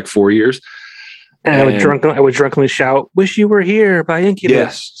Tuesday for 4 years? And I would drunkenly shout, "Wish you were here" by Incubus.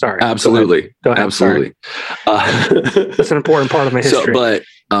 Yes, sorry. Absolutely. Go ahead. Absolutely. That's an important part of my history.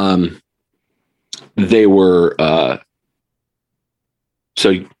 They were,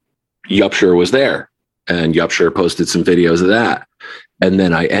 so Yup Sure was there, and Yup Sure posted some videos of that. And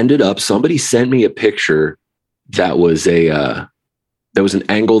then somebody sent me a picture that was an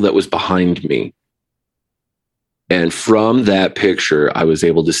angle that was behind me. And from that picture, I was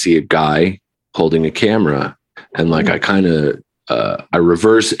able to see a guy holding a camera, and I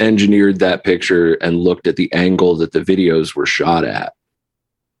reverse engineered that picture and looked at the angle that the videos were shot at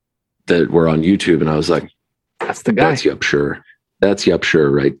that were on YouTube. And I was like, that's the guy. That's Yup Sure. That's Yup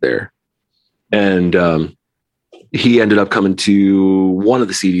Sure right there. And he ended up coming to one of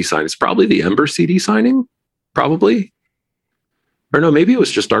the CD signings, probably the Ember CD signing, probably. Or no, maybe it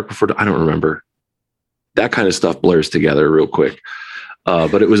was just Dark Before. I don't remember. That kind of stuff blurs together real quick.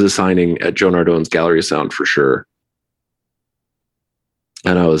 But it was a signing at Joe Nardone's Gallery of Sound for sure.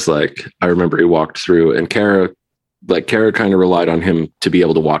 And I remember he walked through, and Kara kind of relied on him to be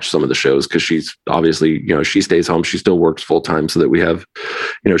able to watch some of the shows because she's obviously, she stays home. She still works full time so that we have,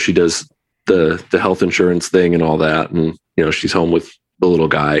 she does the health insurance thing and all that. And, she's home with the little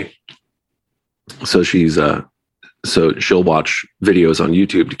guy. So so she'll watch videos on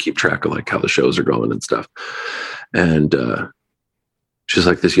YouTube to keep track of how the shows are going and stuff. And, she's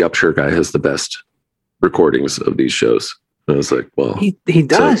like, this Yup Sure guy has the best recordings of these shows. And I was like, well, he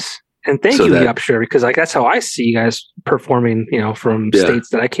does. And thank you, Yup Sure, because that's how I see you guys performing, from states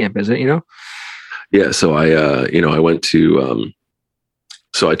that I can't visit, Yeah. So I went to,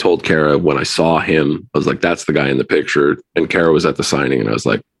 so I told Kara when I saw him, I was like, that's the guy in the picture. And Kara was at the signing, and I was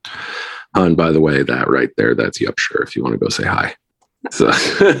like, and by the way, that right there, that's Yup Sure, if you want to go say hi.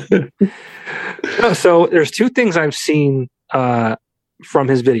 So there's two things I've seen, from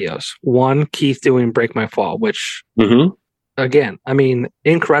his videos. One, Keith doing Break My Fall, which again,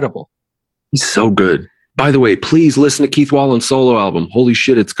 incredible. He's so good. By the way, please listen to Keith Wallen's solo album. Holy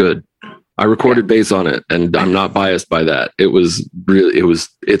shit, it's good. I recorded bass on it, and I'm not biased by that.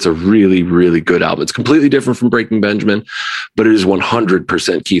 It's a really, really good album. It's completely different from Breaking Benjamin, but it is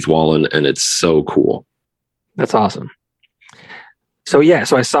 100% Keith Wallen, and it's so cool. That's awesome. So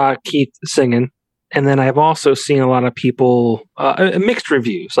I saw Keith singing. And then I've also seen a lot of people, mixed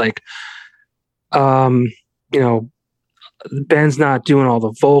reviews, Ben's not doing all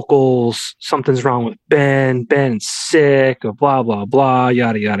the vocals. Something's wrong with Ben. Ben's sick, or blah, blah, blah,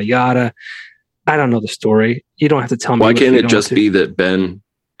 yada, yada, yada. I don't know the story. You don't have to tell me. Why can't it just be that Ben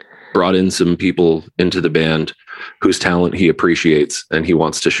brought in some people into the band whose talent he appreciates and he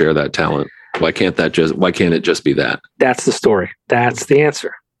wants to share that talent? Why can't it just be that? That's the story. That's the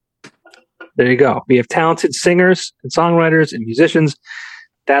answer. There you go. We have talented singers and songwriters and musicians.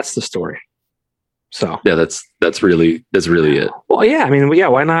 That's the story. So yeah, that's really it. Well, yeah, I mean,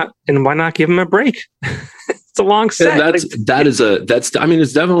 why not? And why not give him a break? It's a long set. It's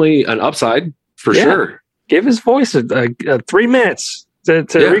definitely an upside for sure. Give his voice a 3 minutes to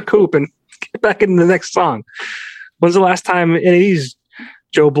recoup and get back into the next song. When's the last time any of these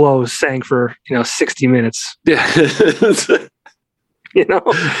Joe Blows sang for 60 minutes? Yeah,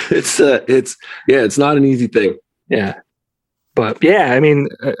 it's not an easy thing. Yeah. But yeah, I mean,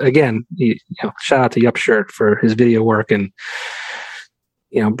 again, shout out to Upshirt for his video work and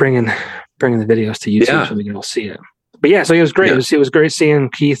bringing the videos to YouTube so we can all see it. But yeah, so it was great. Yeah. It was great seeing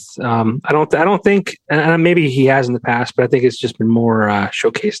Keith. I don't think, and maybe he has in the past, but I think it's just been more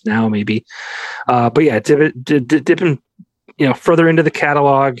showcased now, maybe. But yeah, dipping further into the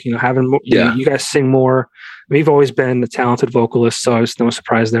catalog, having you guys sing more. We've always been a talented vocalist, so I was no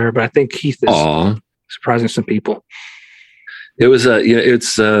surprise there. But I think Keith is surprising some people. It was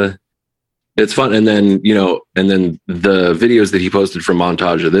it's fun, and then the videos that he posted from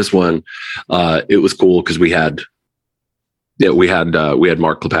montage of this one, it was cool because we had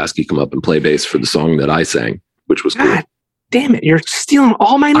Mark Klepaski come up and play bass for the song that I sang, which was cool. God damn it, you're stealing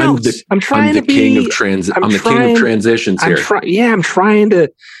all my notes. I'm the king of transitions here. I'm trying to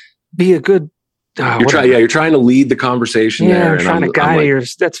be a good. You're trying to lead the conversation there. I'm trying to guide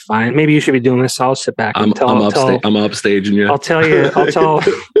yours. That's fine. Maybe you should be doing this. I'll sit back. I'm upstaging you. I'll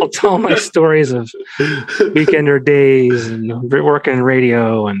tell my stories of weekender days and working in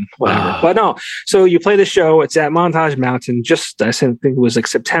radio and whatever. But no, so you play the show. It's at Montage Mountain. I think it was like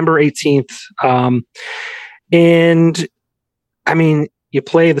September 18th. And I mean, you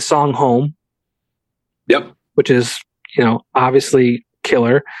play the song "Home." Yep. Which is obviously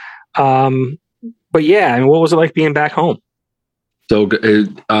killer. But yeah, and what was it like being back home? So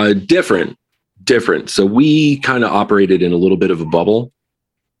different. So we kind of operated in a little bit of a bubble.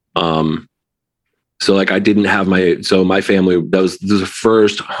 So like I didn't have my family. That was the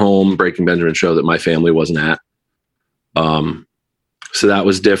first home Breaking Benjamin show that my family wasn't at. So that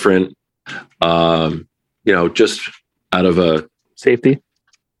was different. Just out of a safety,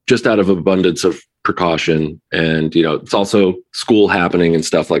 just out of abundance of precaution, and it's also school happening and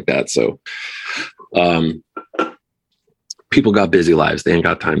stuff like that. So people got busy lives. They ain't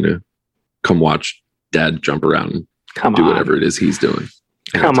got time to come watch dad jump around and do whatever it is he's doing.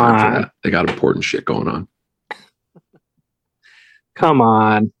 Come on. They got important shit going on. Come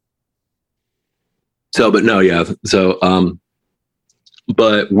on. So, but no, yeah. So,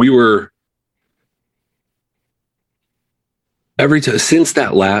 but we were since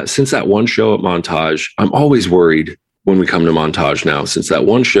that one show at Montage, I'm always worried when we come to Montage now, since that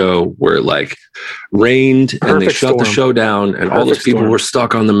one show where it like rained and they shut the show down and all those people were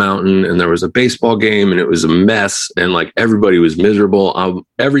stuck on the mountain and there was a baseball game and it was a mess and like everybody was miserable.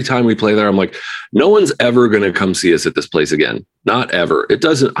 Every time we play there, I'm like, no one's ever going to come see us at this place again. Not ever.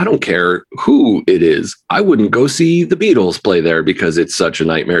 I don't care who it is. I wouldn't go see the Beatles play there because it's such a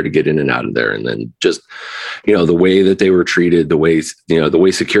nightmare to get in and out of there. And then just, the way that they were treated, the way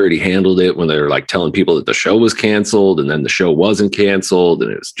security handled it when they were like telling people that the show was canceled and then the show wasn't canceled.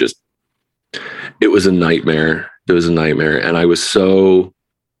 And it was a nightmare. It was a nightmare. And I was so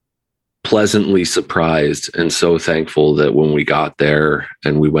pleasantly surprised and so thankful that when we got there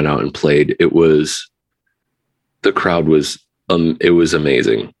and we went out and played, the crowd was, it was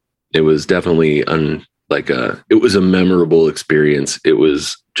amazing. It was definitely it was a memorable experience. It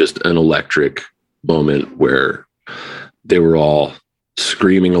was just an electric moment where they were all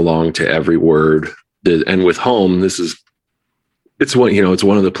screaming along to every word. And with Home, it's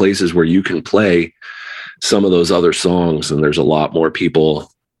one of the places where you can play some of those other songs and there's a lot more people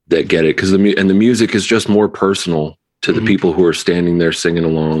that get it because the music is just more personal to the people who are standing there singing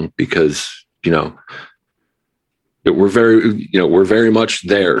along because, we're very much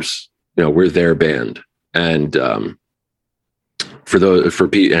theirs. We're their band. And for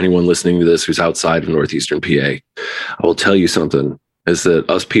anyone listening to this who's outside of Northeastern PA, I will tell you something is that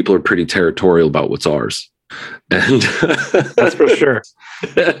us people are pretty territorial about what's ours. And that's for sure.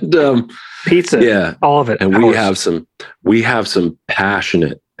 And pizza, yeah, all of it. And we have some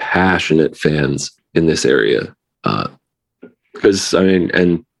passionate fans in this area. Because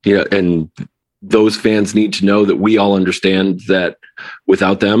and those fans need to know that we all understand that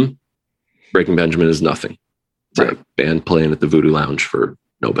without them, Breaking Benjamin is nothing. It's a band playing at the Voodoo Lounge for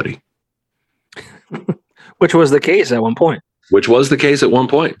nobody. Which was the case at one point.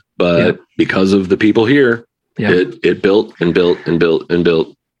 But because of the people here, it built and built and built and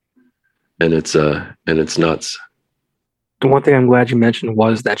built, and it's nuts. The one thing I'm glad you mentioned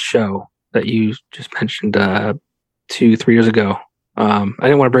was that show that you just mentioned 2-3 years ago. I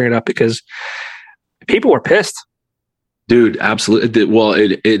didn't want to bring it up because people were pissed. Dude, absolutely. Well,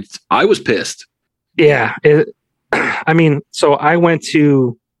 I was pissed. Yeah. I mean, so I went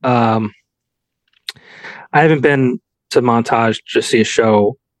to, I haven't been to Montage to see a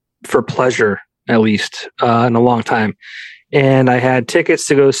show for pleasure, at least, in a long time. And I had tickets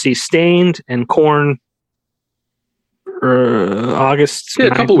to go see Stained and Korn August. Yeah,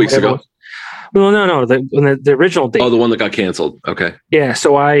 a couple weeks ago. Well, no, the original date. Oh, the one that got canceled. Okay. Yeah,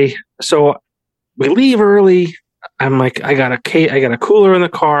 so we leave early. I'm like, I got a cooler in the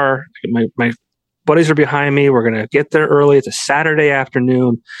car. My buddies are behind me. We're gonna get there early. It's a Saturday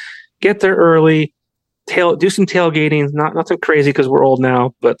afternoon. Get there early. Do some tailgating. Nothing crazy because we're old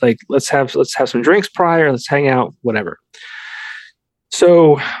now, but like let's have some drinks prior. Let's hang out, whatever.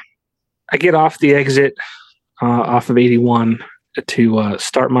 So I get off the exit off of 81 to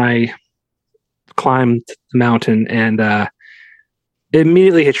start my climb the mountain, and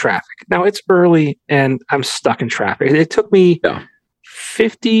immediately hit traffic. Now it's early and I'm stuck in traffic. It took me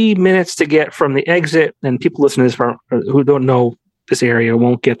 50 minutes to get from the exit, and people listening to this who don't know this area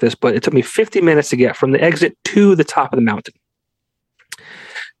won't get this, but it took me 50 minutes to get from the exit to the top of the mountain.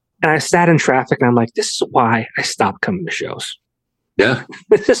 And I sat in traffic and I'm like, this is why I stopped coming to shows. Yeah.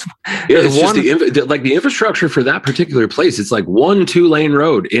 It's just the infrastructure for that particular place. It's like 1-2 lane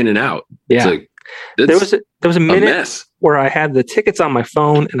road in and out. Yeah. It's like, there was a minute mess where I had the tickets on my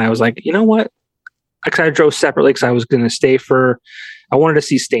phone and I was like, you know what? Because I drove separately because I was going to stay I wanted to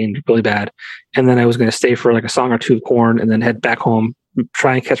see Stained really bad. And then I was going to stay for like a song or two of Korn and then head back home,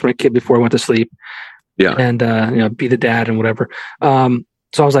 try and catch my kid before I went to sleep. Yeah. And, be the dad and whatever. So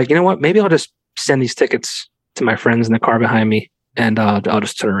I was like, you know what? Maybe I'll just send these tickets to my friends in the car behind me and I'll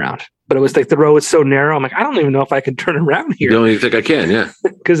just turn around. But it was like the road was so narrow. I'm like, I don't even know if I can turn around here. You don't even think I can, yeah.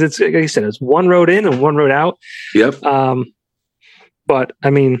 Because it's, like you said, it's one road in and one road out. Yep. But I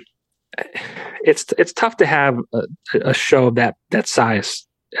mean, it's tough to have a show of that size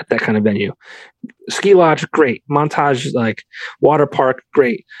at that kind of venue. Ski lodge, great. Montage, like water park,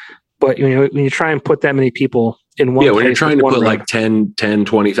 great. But when you try and put that many people in one place, when you're trying to put road, like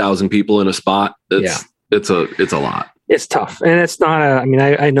 20,000 people in a spot, it's a lot. It's tough. And it's not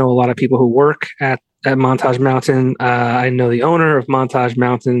I know a lot of people who work at Montage Mountain. I know the owner of Montage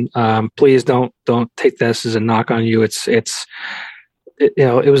Mountain. Please don't take this as a knock on you. It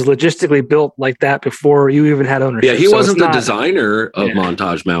was logistically built like that before you even had ownership. Yeah, he wasn't the designer of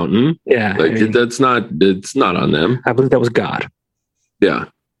Montage Mountain. Yeah, it's not on them. I believe that was God. Yeah,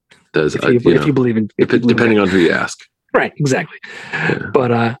 if you believe in, depending on who you ask. Right, exactly. Yeah.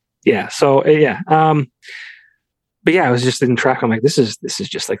 But but yeah, I was just in track. I'm like, this is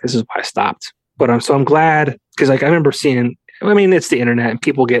why I stopped. But I'm glad because like I remember seeing. I mean, it's the internet and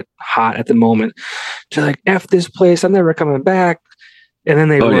people get hot at the moment. They're like, "F this place, I'm never coming back." And then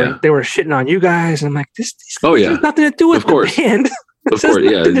they were shitting on you guys, and I'm like, this has nothing to do with the band. Of course,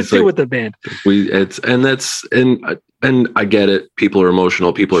 yeah, nothing to do with the band. And I get it. People are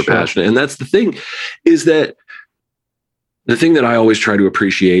emotional. People are passionate, and that's the thing. Is that the thing that I always try to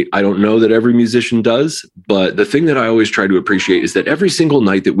appreciate? I don't know that every musician does, but the thing that I always try to appreciate is that every single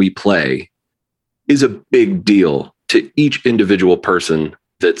night that we play is a big deal to each individual person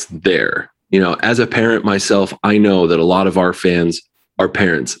that's there. As a parent myself, I know that a lot of our fans. Our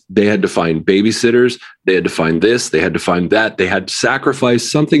parents, they had to find babysitters. They had to find this. They had to find that. They had to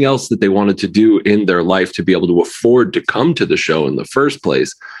sacrifice something else that they wanted to do in their life to be able to afford to come to the show in the first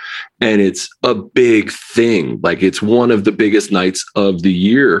place. And it's a big thing. Like it's one of the biggest nights of the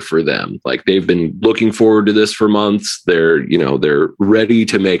year for them. Like they've been looking forward to this for months. They're ready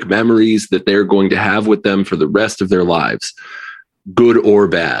to make memories that they're going to have with them for the rest of their lives. Good or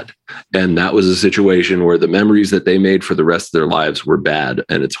bad. And that was a situation where the memories that they made for the rest of their lives were bad.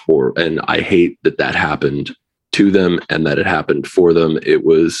 And it's horrible. And I hate that happened to them and that it happened for them. It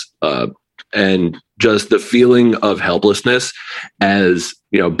was, and just the feeling of helplessness as,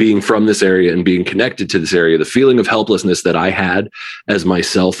 being from this area and being connected to this area, the feeling of helplessness that I had as my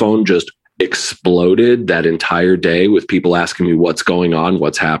cell phone just exploded that entire day with people asking me what's going on,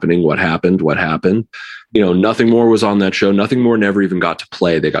 what's happening, what happened. Nothing more was on that show. Nothing more never even got to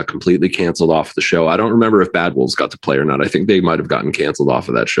play. They got completely canceled off the show. I don't remember if Bad Wolves got to play or not. I think they might have gotten canceled off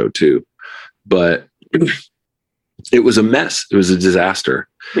of that show too. But it was a mess. It was a disaster.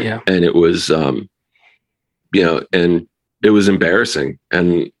 Yeah. And it was, and it was embarrassing.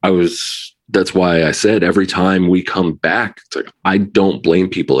 And that's why I said every time we come back, it's like, I don't blame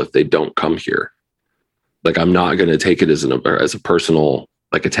people if they don't come here. Like, I'm not going to take it as a personal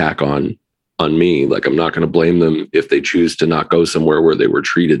attack on on me. Like, I'm not going to blame them if they choose to not go somewhere where they were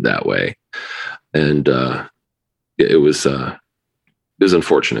treated that way. And it was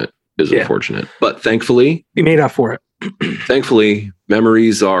unfortunate. It was unfortunate, but thankfully we made up for it. Thankfully,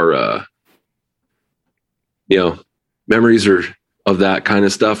 memories are, memories are of that kind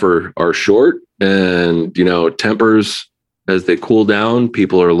of stuff are short, and tempers, as they cool down,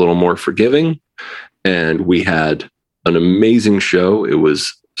 people are a little more forgiving. And we had an amazing show. It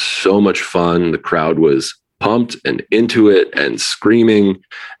was so much fun. The crowd was pumped and into it and screaming,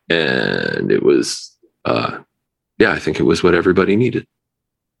 and it was, I think it was what everybody needed.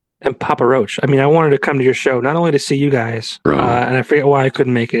 And Papa Roach. I mean, I wanted to come to your show not only to see you guys, and I forget why I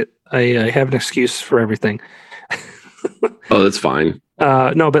couldn't make it. I have an excuse for everything. Oh, that's fine.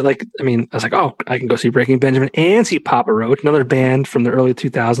 No, but I was like, oh, I can go see Breaking Benjamin and see Papa Roach, another band from the early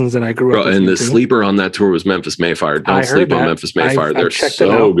 2000s that I grew up with. And the sleeper on that tour was Memphis Mayfire. Don't sleep on Memphis Mayfire. They're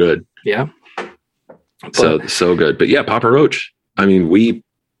so good. Yeah. So good. But yeah, Papa Roach. I mean, we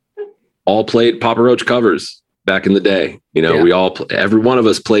all played Papa Roach covers back in the day. We all, every one of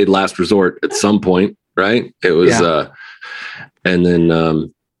us played Last Resort at some point, right? It was, and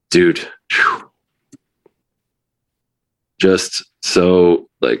then, dude, just so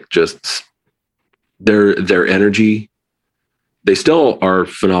just their energy. They still are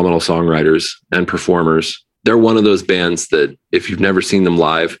phenomenal songwriters and performers. They're one of those bands that if you've never seen them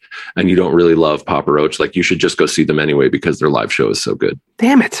live and you don't really love Papa Roach, you should just go see them anyway, because their live show is so good.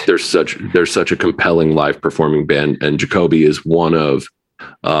 Damn it. They're such a compelling live performing band. And Jacoby is one of,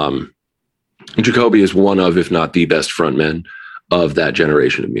 if not the best frontman of that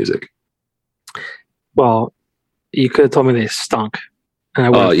generation of music. Well, you could have told me they stunk. And I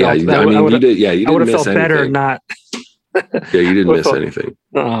would have you did. Yeah, you didn't miss anything. I would have felt better not. Yeah, you didn't miss anything.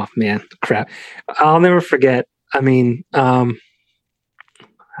 Oh man, crap! I'll never forget. I mean, I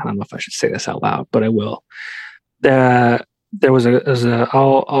don't know if I should say this out loud, but I will. I'll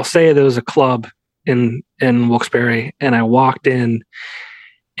say there was a club in Wilkes-Barre, and I walked in,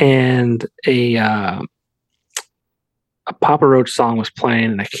 and a Papa Roach song was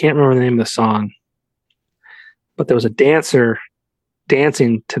playing, and I can't remember the name of the song, but there was a dancer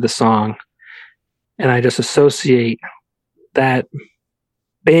dancing to the song, and I just associate that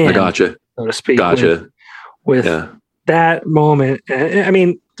band, I gotcha, so to speak, with that moment. I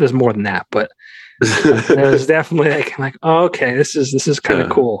mean, there's more than that, but there's definitely oh, okay, this is kind of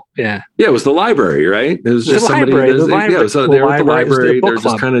cool. Yeah, it was the library, right? It was just somebody. They were at the library. They're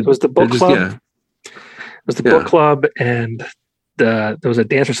just kind of. It was the book club. It was the book club, and there was a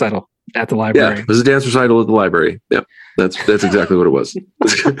dance recital at the library. Yeah, it was a dance recital at the library. Yep, that's exactly what it was.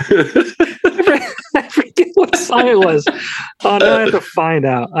 I forget what song it was. Oh, no, I have to find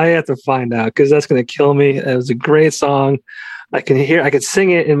out. Because that's going to kill me. It was a great song. I could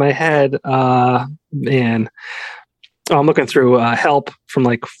sing it in my head. Man. Oh, I'm looking through Help from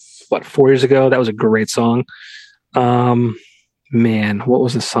 4 years ago. That was a great song. Man, what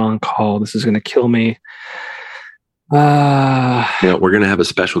was the song called? This is going to kill me. We're going to have a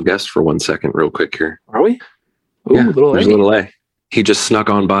special guest for 1 second real quick here. Are we? Ooh, yeah, there's a little A. He just snuck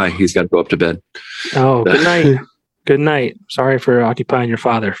on by. He's got to go up to bed. Oh, good night. Good night. Sorry for occupying your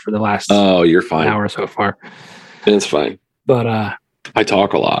father for the last you're fine. hour so far. It's fine. But I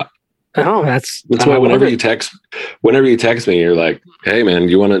talk a lot. Oh, that's why whenever you text me, you're like, "Hey man,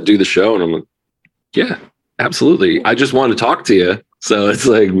 you want to do the show?" And I'm like, "Yeah, absolutely. I just want to talk to you." So it's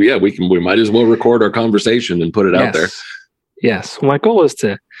we might as well record our conversation and put it out there. Yes. My goal is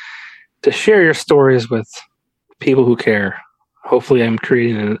to share your stories with people who care. Hopefully I'm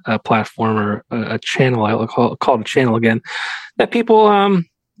creating a platform or a channel. I'll call it a channel again, that people,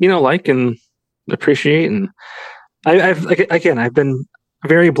 like and appreciate. And I've been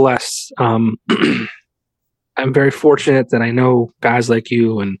very blessed. I'm very fortunate that I know guys like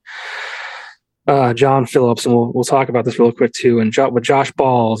you and John Phillips, and we'll talk about this real quick too. And with Josh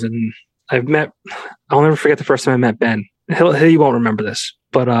Balls, and I'll never forget the first time I met Ben. He won't remember this,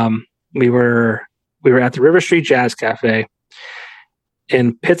 but we were at the River Street Jazz Cafe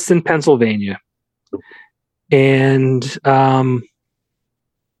in Pittston, Pennsylvania. And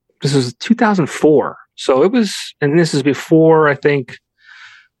this was 2004. So it was, and this is before, I think,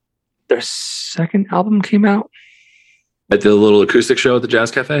 their second album came out. At the little acoustic show at the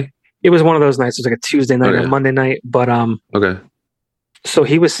Jazz Cafe? It was one of those nights. It was a Tuesday night or a Monday night. But okay. So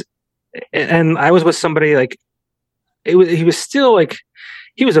he was, and I was with somebody he was still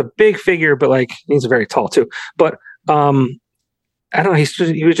he was a big figure, but he's very tall too. But I don't know.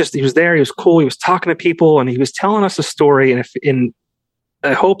 He was there. He was cool. He was talking to people, and he was telling us a story. And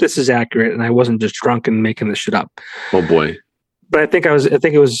I hope this is accurate, and I wasn't just drunk and making this shit up. Oh boy. But I think I was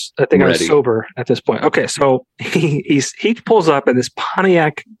sober at this point. Okay, so he pulls up in this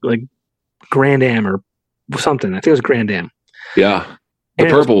Pontiac like Grand Am or something. I think it was Grand Am. Yeah. The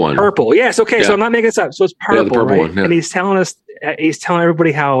purple one. Purple. Yes. Okay. Yeah. So I'm not making this up. So it's purple, yeah, the purple right? One, yeah. And he's telling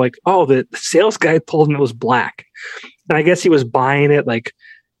everybody how like, oh, the sales guy told him it was black. And I guess he was buying it like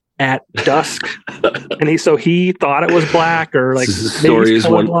at dusk. And he thought it was black or like the story is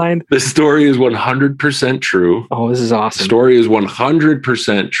colorblind. The story is 100% true. Oh, this is awesome. The story is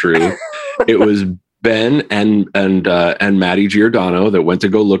 100% true. It was Ben and Matty Giordano that went to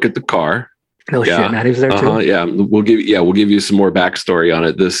go look at the car. No shit, Matty was there too. Yeah, we'll give you some more backstory on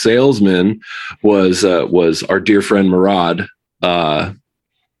it. The salesman was our dear friend Murad Elbada.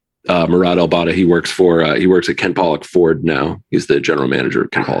 He works at Ken Pollock Ford now. He's the general manager of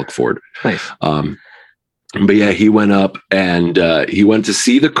Ken Pollock Ford. Nice. But yeah, he went up and he went to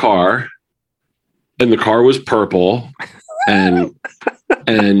see the car, and the car was purple, and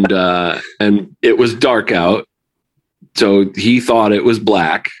it was dark out, so he thought it was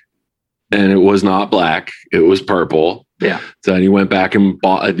black. And it was not black; it was purple. Yeah. So then he went back and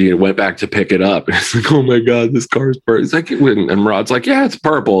went back to pick it up. And it's like, oh my god, this car is purple. It's like, and Rod's like, yeah, it's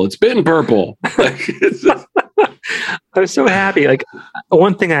purple. It's been purple. Like, I was so happy. Like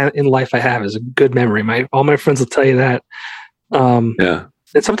one thing in life I have is a good memory. All my friends will tell you that. Yeah.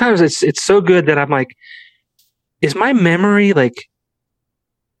 And sometimes it's so good that I'm like, is my memory like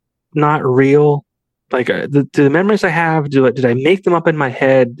not real? Like the memories I have, did I make them up in my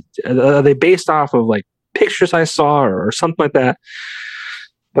head? Are they based off of like pictures I saw or something like that?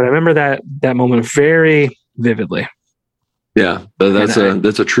 But I remember that moment very vividly. Yeah, that's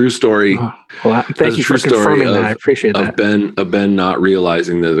a true story. Well, thank you for confirming that. I appreciate that. Of Ben not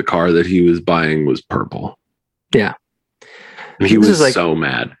realizing that the car that he was buying was purple. Yeah, and he was like, so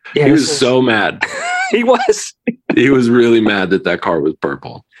mad. Yeah, he was so mad. He was. He was really mad that car was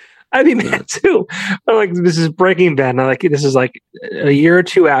purple. I'd be mad too. I'm like, this is Breaking Bad. And I'm like, this is like a year or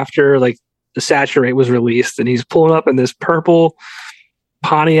two after like the Saturate was released, and he's pulling up in this purple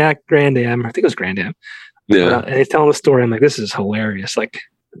Pontiac Grand Am. I think it was Grand Am. Yeah. And he's telling the story. I'm like, this is hilarious. Like,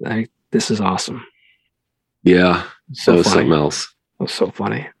 this is awesome. Yeah. So that was funny. Something else. That was so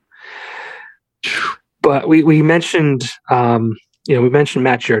funny. But we mentioned, we mentioned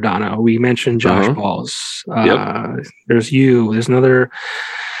Matt Giordano. We mentioned Josh Balls. Yep. There's you. There's another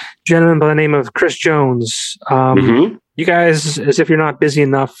gentleman by the name of Chris Jones. You guys, as if you're not busy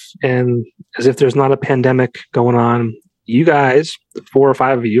enough and as if there's not a pandemic going on, you guys, 4 or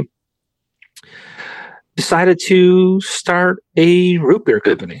 5 of you, decided to start a root beer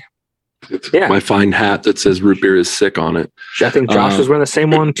company. Yeah. My fine hat that says root beer is sick on it. I think Josh was wearing the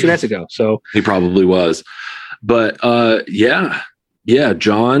same one 2 nights ago. So he probably was. But John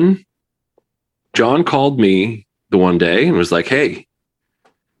called me the one day and was like, hey,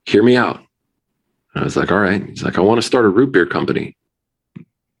 hear me out. And I was like, all right. He's like, I want to start a root beer company.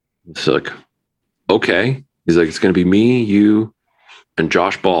 It's like, okay. He's like, it's going to be me, you, and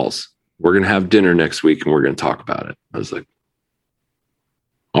Josh Balls. We're going to have dinner next week and we're going to talk about it. I was like,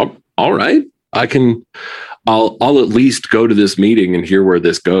 oh, all right. I'll at least go to this meeting and hear where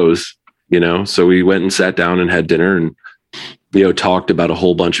this goes, So we went and sat down and had dinner and, talked about a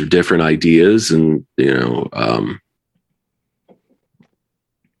whole bunch of different ideas and,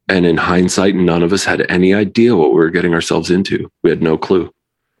 and in hindsight, none of us had any idea what we were getting ourselves into. We had no clue.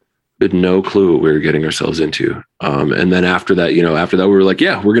 We had no clue what we were getting ourselves into. And then after that, we were like,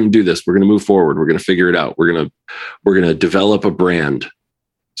 yeah, we're going to do this. We're going to move forward. We're going to figure it out. We're going to develop a brand.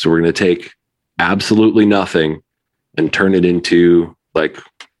 So we're going to take absolutely nothing and turn it into like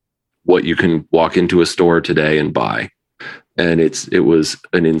what you can walk into a store today and buy. And it was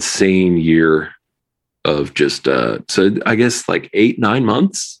an insane year of just, so I guess like 8-9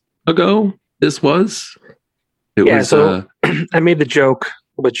 months ago, this was. I made the joke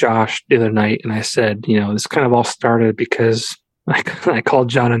with Josh the other night, and I said, this kind of all started because I called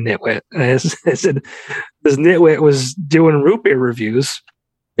John a nitwit. And I said, this nitwit was doing root beer reviews.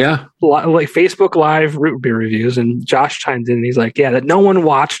 Yeah. Like Facebook Live root beer reviews. And Josh chimed in and he's like, yeah, that no one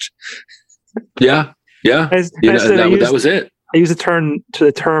watched. Yeah. Yeah. That was it. I use the term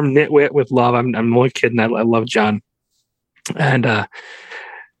nitwit with love. I'm only kidding. I love John. And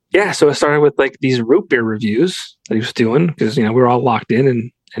so it started with like these root beer reviews that he was doing because, we were all locked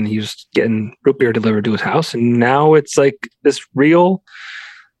in and he was getting root beer delivered to his house. And now it's like this real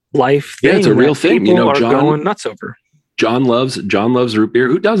life thing. Yeah, it's a real thing. People are going nuts over. John loves root beer.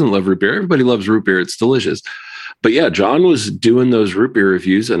 Who doesn't love root beer? Everybody loves root beer. It's delicious. But yeah, John was doing those root beer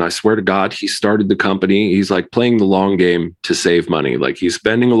reviews, and I swear to God, he started the company. He's like playing the long game to save money. Like he's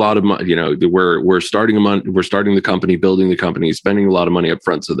spending a lot of money. You know, we're starting the company, building the company, he's spending a lot of money up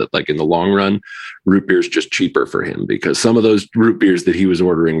front, so that like in the long run, root beer is just cheaper for him, because some of those root beers that he was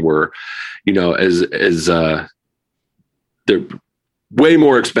ordering were, you know, they're way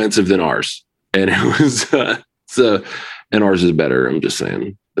more expensive than ours, and it was and ours is better. I'm just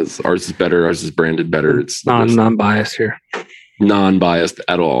saying. Ours is better. Ours is branded better. It's non-biased here. Non-biased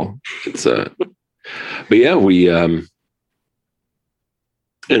at all. It's but yeah, we in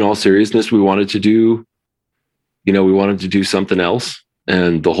all seriousness, we wanted to do something else.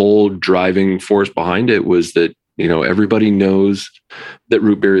 And the whole driving force behind it was that, you know, everybody knows that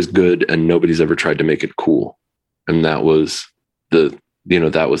root beer is good and nobody's ever tried to make it cool. And that was the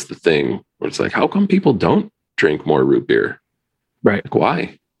thing where it's like, how come people don't drink more root beer? Right. Like,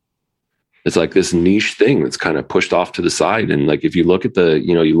 why? It's like this niche thing that's kind of pushed off to the side. And like, if you look at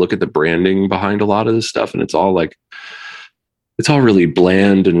the branding behind a lot of this stuff, and it's all really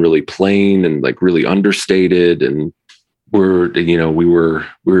bland and really plain and like really understated. And we were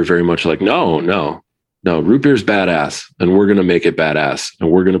very much like, no, root beer's badass, and we're going to make it badass, and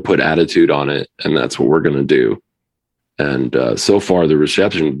we're going to put attitude on it. And that's what we're going to do. And so far the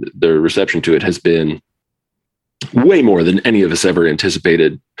reception to it has been way more than any of us ever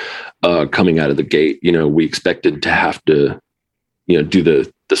anticipated coming out of the gate. You know, we expected to have to, you know, do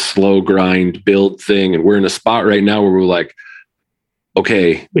the slow grind build thing. And we're in a spot right now where we're like,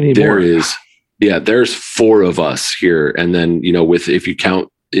 okay, there's 4 of us here. And then, you know, if you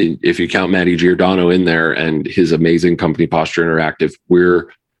count Matty Giordano in there and his amazing company Posture Interactive,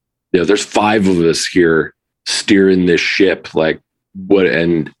 there's 5 of us here steering this ship. Like,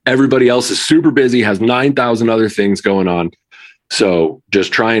 and everybody else is super busy, has 9,000 other things going on. So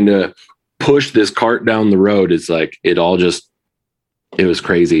just trying to push this cart down the road is like, it was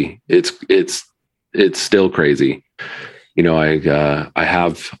crazy. It's still crazy. You know, I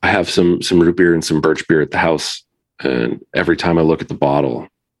have some root beer and some birch beer at the house, and every time I look at the bottle,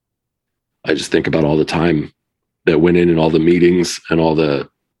 I just think about all the time that went in and all the meetings and all the,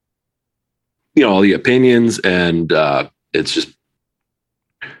 you know, all the opinions, and it's just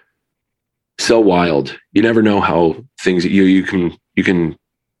so wild. You never know how things you can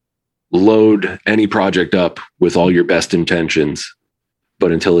load any project up with all your best intentions,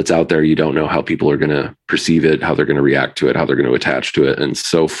 but until it's out there, you don't know how people are going to perceive it, how they're going to react to it, how they're going to attach to it. And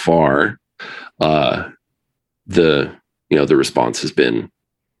so far, the response has been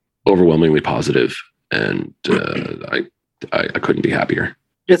overwhelmingly positive, and I couldn't be happier.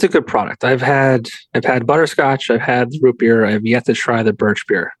 It's a good product. I've had butterscotch. I've had root beer. I've yet to try the birch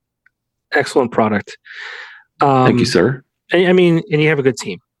beer. Excellent product. Thank you, sir. I mean, and you have a good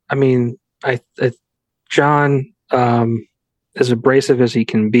team. I mean, John, as abrasive as he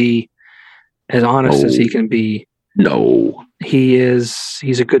can be, as honest as he can be. No, he's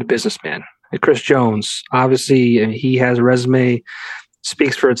a good businessman. And Chris Jones, obviously, he has a resume,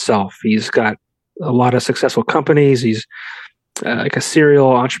 speaks for itself. He's got a lot of successful companies. He's like a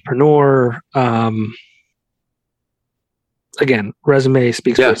serial entrepreneur. Again, resume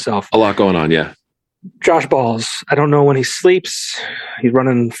speaks for itself. A lot going on, yeah. Josh Balls, I don't know when he sleeps. He's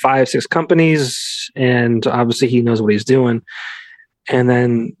running 5-6 companies, and obviously he knows what he's doing. And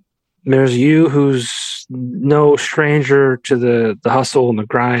then there's you, who's no stranger to the hustle and the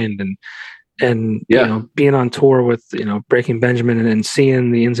grind, and you know, being on tour with, you know, Breaking Benjamin, and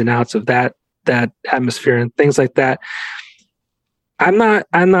seeing the ins and outs of that atmosphere and things like that. I'm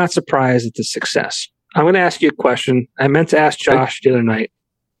not surprised at the success. I'm going to ask you a question. I meant to ask Josh the other night.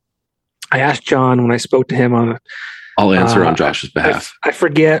 I asked John when I spoke to him on. I'll answer on Josh's behalf. I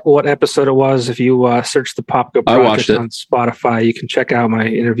forget what episode it was. If you search the Popko Project on Spotify, you can check out my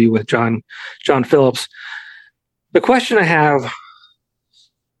interview with John Phillips. The question I have,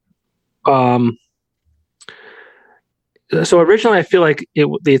 so originally I feel like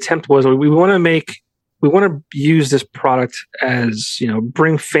the attempt was we want to use this product as, you know,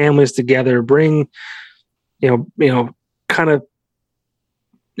 bring families together, bring, you know, kind of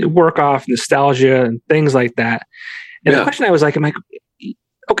work off nostalgia and things like that. And the question I was like, I'm like,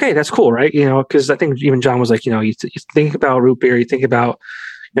 okay, that's cool, right? You know, because I think even John was like, you know, you think about root beer, you think about,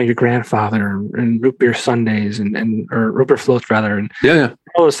 you know, your grandfather and root beer Sundays or root beer floats rather, and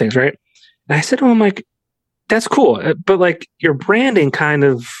all those things, right? And I said to him, like, that's cool, but like your branding kind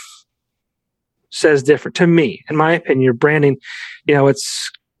of says different to me, in my opinion. Your branding, you know,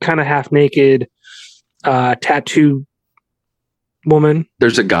 it's kind of half naked, tattoo woman.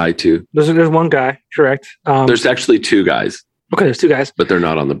 There's a guy too. There's one guy, correct? There's actually 2 guys. Okay, there's two guys, but they're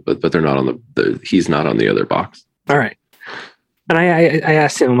not on the. He's not on the other box. All right, and I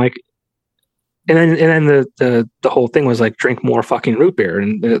asked him like, and then the whole thing was like drink more fucking root beer,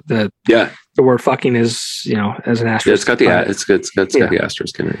 and the word fucking is as an asterisk. Yeah, it's got the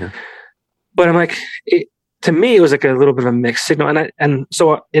asterisk in it. Yeah. But I'm like, to me, it was like a little bit of a mixed signal, and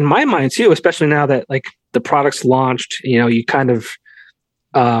so in my mind too, especially now that like the product's launched, you kind of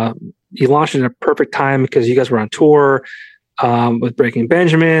you launched it at a perfect time because you guys were on tour with Breaking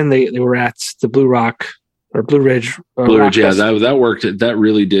Benjamin. They were at the Blue Ridge. Yeah, that worked. That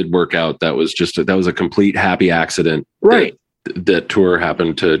really did work out. That was a complete happy accident. Right. That tour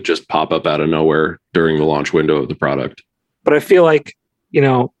happened to just pop up out of nowhere during the launch window of the product. But I feel like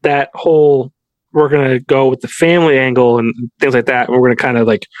that whole we're going to go with the family angle and things like that. And we're going to kind of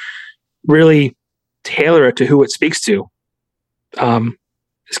like really tailor it to who it speaks to.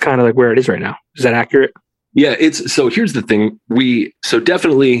 It's kind of like where it is right now. Is that accurate? Yeah, so here's the thing.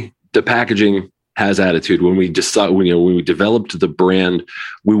 Definitely the packaging has attitude. When we decided, when we developed the brand,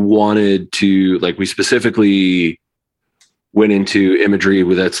 we wanted to, like, we specifically went into imagery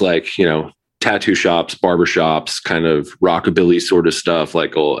that's like, tattoo shops, barber shops, kind of rockabilly sort of stuff.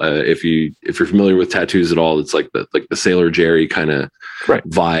 Like, if you're familiar with tattoos at all, it's like the Sailor Jerry kind of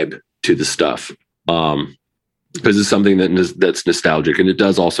vibe to the stuff. Because it's something that's nostalgic, and it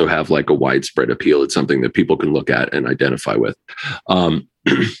does also have like a widespread appeal. It's something that people can look at and identify with.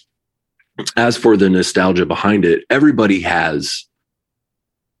 As for the nostalgia behind it, everybody has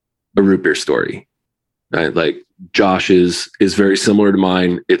a root beer story, right? Like Josh's is very similar to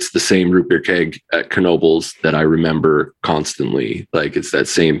mine. It's the same root beer keg at Knoebels that I remember constantly. Like it's that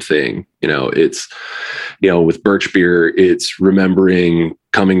same thing. It's, with Birch beer, it's remembering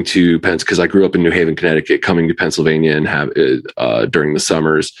coming to because I grew up in New Haven, Connecticut, coming to Pennsylvania and have during the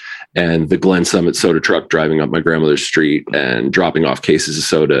summers, and the Glen Summit soda truck driving up my grandmother's street and dropping off cases of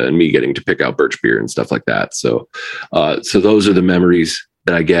soda and me getting to pick out Birch beer and stuff like that. So those are the memories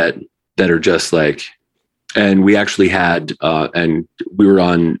that I get that are just like. And we actually had, and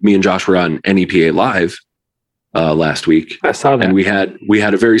me and Josh were on NEPA Live last week. I saw that. And we had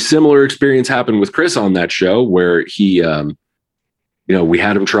a very similar experience happen with Chris on that show where he, we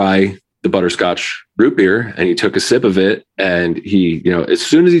had him try the butterscotch root beer and he took a sip of it. And he, as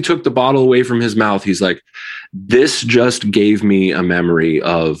soon as he took the bottle away from his mouth, he's like, this just gave me a memory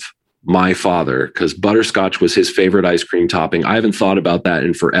of my father, because butterscotch was his favorite ice cream topping. I haven't thought about that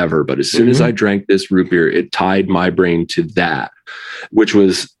in forever, but as soon as I drank this root beer, it tied my brain to that, which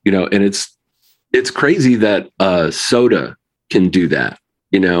was, and it's crazy that soda can do that.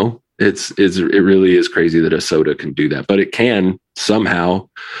 It really is crazy that a soda can do that, but it can somehow,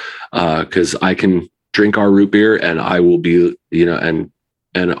 because I can drink our root beer and I will be, and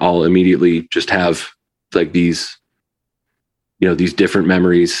I'll immediately just have like these different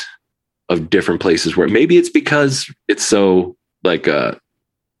memories of different places where maybe it's because it's so like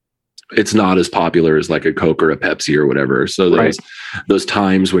it's not as popular as like a Coke or a Pepsi or whatever. So those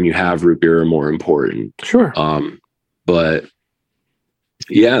times when you have root beer are more important. Sure. But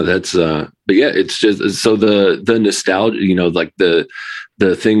yeah, that's but yeah, it's just so the nostalgia, like the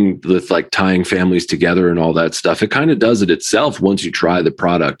thing with like tying families together and all that stuff, it kind of does it itself. Once you try the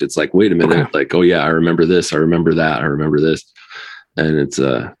product, it's like, wait a minute, like, oh yeah, I remember this. I remember that. I remember this. And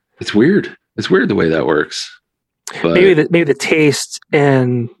it's weird. It's weird the way that works. But maybe the taste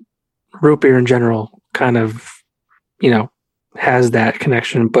and root beer in general kind of, has that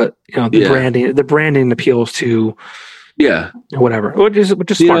connection, but the branding appeals to whatever. Which is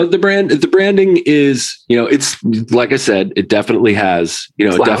smart. The branding is, it's like I said, it definitely has,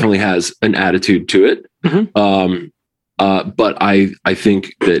 it definitely has an attitude to it. Mm-hmm. But I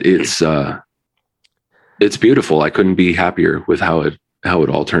think that it's beautiful. I couldn't be happier with how it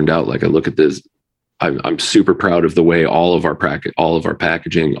all turned out. Like I look at this, I'm super proud of the way all of our packaging,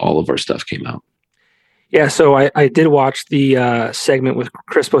 all of our stuff came out. Yeah. So I did watch the segment with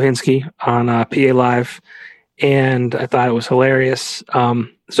Chris Bohinski on PA Live, and I thought it was hilarious.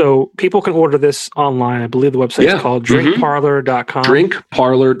 So people can order this online. I believe the website is called drinkparlor.com.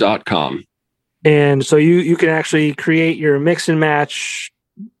 Drinkparlor.com. And so you can actually create your mix and match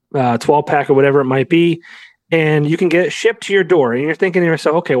 12-pack or whatever it might be, and you can get it shipped to your door. And you're thinking to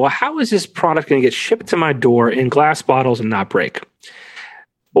yourself, okay, well, how is this product going to get shipped to my door in glass bottles and not break?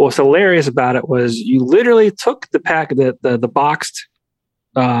 But what's hilarious about it was you literally took the pack, the boxed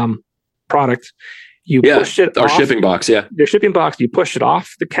product, you pushed it our off, shipping box, your shipping box, you pushed it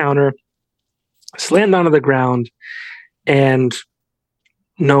off the counter, slammed onto the ground, and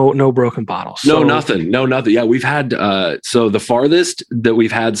No broken bottles. No, nothing. Yeah, we've had so the farthest that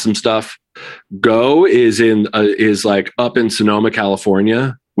we've had some stuff go is like up in Sonoma,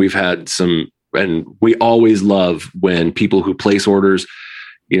 California. We've had some, and we always love when people who place orders,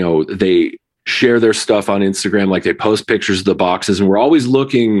 they share their stuff on Instagram, like they post pictures of the boxes, and we're always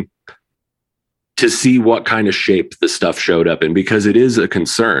looking to see what kind of shape the stuff showed up in, because it is a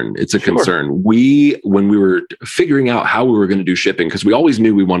concern. It's a concern. When we were figuring out how we were going to do shipping, because we always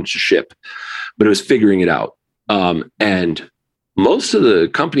knew we wanted to ship, but it was figuring it out. And most of the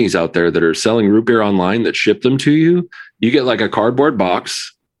companies out there that are selling root beer online that ship them to you, you get like a cardboard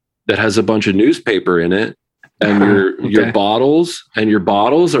box that has a bunch of newspaper in it, and your bottles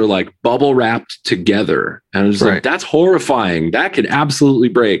are like bubble wrapped together. And I was like, that's horrifying. That could absolutely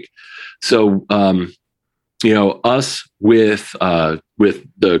break. So, us with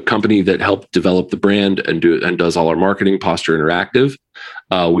the company that helped develop the brand and does all our marketing, Posture Interactive,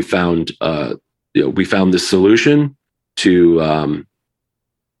 we found this solution to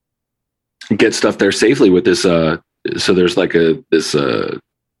get stuff there safely with this. So there's like this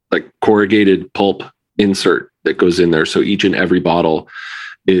corrugated pulp insert that goes in there. So each and every bottle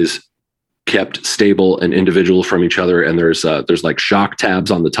is kept stable and individual from each other, and there's like shock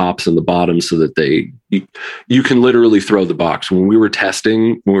tabs on the tops and the bottoms, so that you can literally throw the box. When we were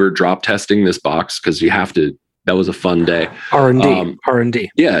drop testing this box, because that was a fun day.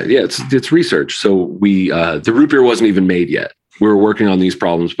 R&D. Yeah, it's research. So we the root beer wasn't even made yet. We were working on these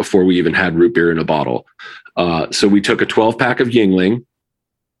problems before we even had root beer in a bottle. So we took a 12-pack of Yuengling,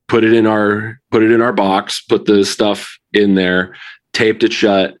 put it in our box, put the stuff in there, taped it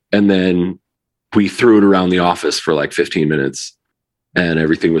shut, and then we threw it around the office for like 15 minutes, and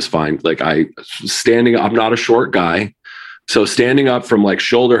everything was fine. Like I'm not a short guy. So standing up from like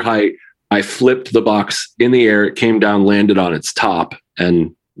shoulder height, I flipped the box in the air. It came down, landed on its top,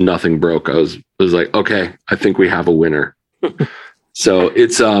 and nothing broke. I was like, okay, I think we have a winner. So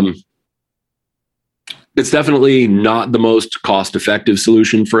it's definitely not the most cost-effective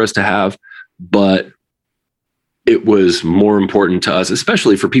solution for us to have, but it was more important to us,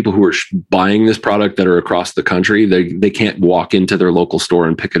 especially for people who are buying this product that are across the country. They can't walk into their local store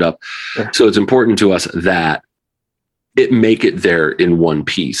and pick it up. Sure. So it's important to us that it make it there in one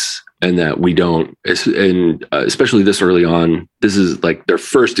piece, and that we don't, and especially this early on, this is like their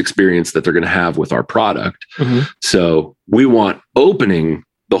first experience that they're going to have with our product. Mm-hmm. So we want opening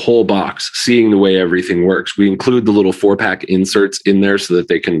the whole box, seeing the way everything works. We include the little 4-pack inserts in there so that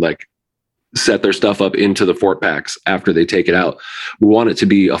they can like set their stuff up into the 4-packs after they take it out. We want it to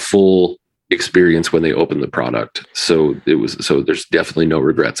be a full experience when they open the product. So there's definitely no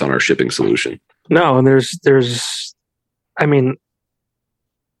regrets on our shipping solution. No, and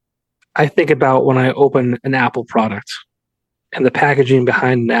I think about when I open an Apple product and the packaging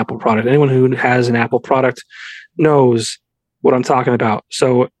behind an Apple product. Anyone who has an Apple product knows what I'm talking about.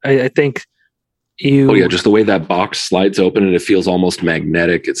 So I think just the way that box slides open and it feels almost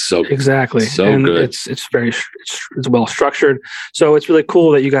magnetic. It's so exactly so and good. It's well structured. So it's really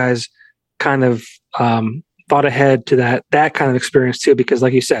cool that you guys kind of thought ahead to that kind of experience too, because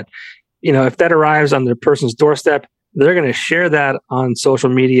like you said, if that arrives on the person's doorstep, they're going to share that on social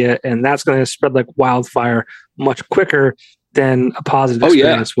media, and that's going to spread like wildfire much quicker than a positive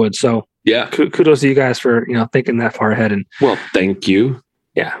experience would. So yeah, kudos to you guys for thinking that far ahead. And thank you.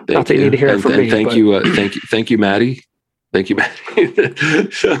 Yeah, not that you need to hear it from me. Thank you, Maddie. Thank you, Maddie.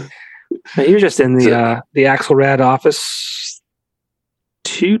 You were just in the Axelrad office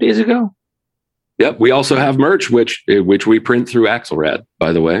 2 days ago. Yep, we also have merch, which we print through Axelrad,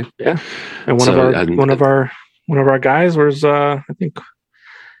 by the way. Yeah, and one of our guys was I think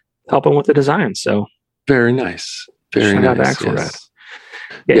helping with the design. So very nice, very nice. Shout out Axelrad. Yes.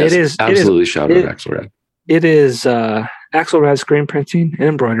 Yeah, yes, it is absolutely. Shout out Axelrad. It is Axelrad screen printing and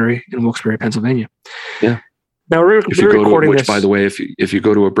embroidery in Wilkes-Barre, Pennsylvania. Yeah. Now we're recording this. By the way, if you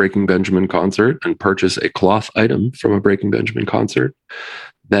go to a Breaking Benjamin concert and purchase a cloth item from a Breaking Benjamin concert,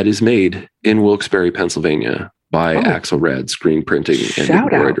 that is made in Wilkes-Barre, Pennsylvania by Axelrad screen printing and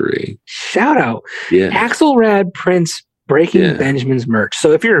embroidery. Shout out. Yeah. Axelrad prints Breaking Benjamin's merch.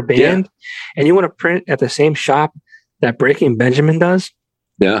 So if you're a band and you want to print at the same shop that Breaking Benjamin does,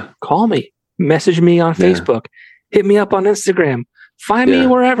 call me, message me on Facebook, hit me up on Instagram, find me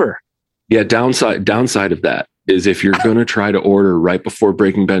wherever. Yeah. Downside of that is if you're going to try to order right before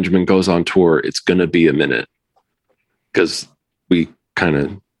Breaking Benjamin goes on tour, it's going to be a minute, because we kind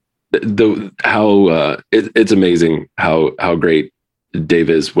of it's amazing how great Dave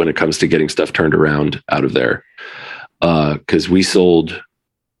is when it comes to getting stuff turned around out of there. Because we sold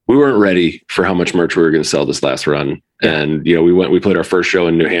we weren't ready for how much merch we were going to sell this last run. And, we played our first show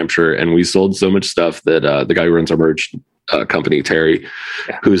in New Hampshire, and we sold so much stuff that the guy who runs our merch company, Terry,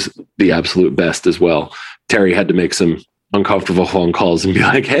 who's the absolute best as well. Terry had to make some uncomfortable phone calls and be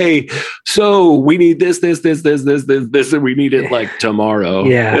like, hey, so we need this, and we need it like tomorrow.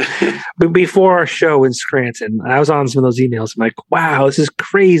 Yeah. But before our show in Scranton, I was on some of those emails. I'm like, wow, this is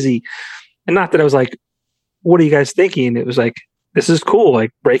crazy. And not that I was like, what are you guys thinking? It was like, this is cool.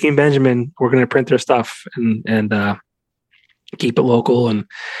 Like Breaking Benjamin, we're going to print their stuff and keep it local. And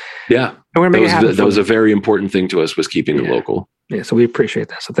yeah, we're gonna make it happen. That was a very important thing to us, was keeping it local. Yeah. So we appreciate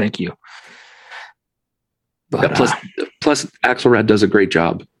that. So thank you. But, plus Axelrad does a great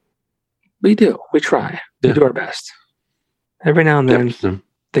job. We do. We try. We do our best. Every now and then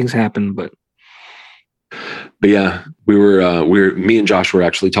things happen, but yeah, me and Josh were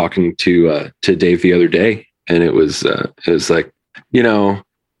actually talking to Dave the other day, and it was like,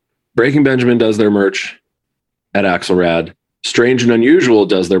 Breaking Benjamin does their merch at Axelrad. Strange and Unusual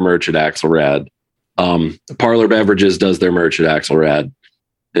does their merch at Axelrad. Parlor Beverages does their merch at Axelrad.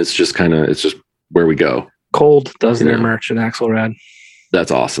 It's just where we go. Cold does their merch at Axelrad.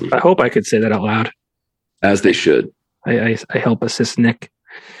 That's awesome. I hope I could say that out loud. As they should. I help assist Nick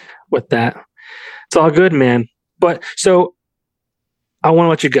with that. It's all good, man. But so I want to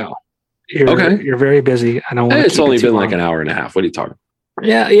let you go. You're very busy. I don't want to. It's only been like an hour and a half. What are you talking about?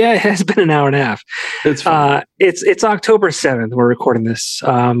 Yeah, it has been an hour and a half. It's fine. It's October 7th. We're recording this.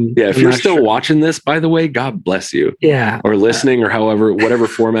 If you're still watching this, by the way, God bless you. Yeah. Or listening, or whatever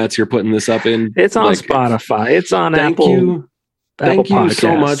formats you're putting this up in. It's on Spotify. It's on Apple. Thank you Podcasts.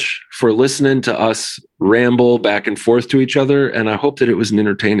 so much for listening to us ramble back and forth to each other, and I hope that it was an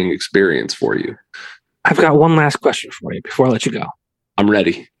entertaining experience for you. I've got one last question for you before I let you go. I'm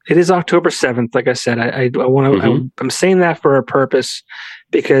ready. It is October 7th. Like I said, I want to. Mm-hmm. I'm saying that for a purpose,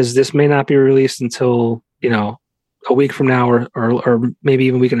 because this may not be released until a week from now, or maybe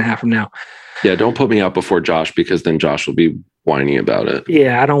even a week and a half from now. Yeah, don't put me out before Josh, because then Josh will be whiny about it.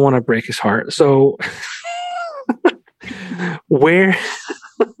 Yeah, I don't want to break his heart. So, where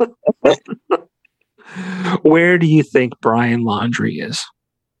do you think Brian Laundrie is?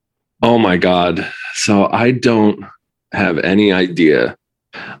 Oh my God! So I don't have any idea.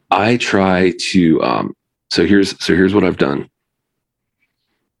 I try to so here's what I've done.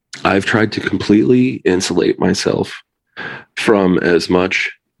 I've tried to completely insulate myself from as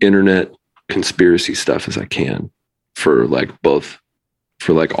much internet conspiracy stuff as I can for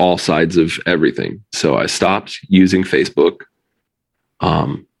all sides of everything. So I stopped using Facebook,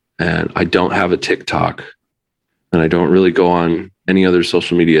 and I don't have a TikTok, and I don't really go on any other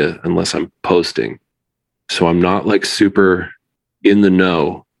social media unless I'm posting. So I'm not like super in the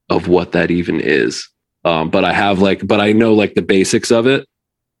know of what that even is. But I know like the basics of it.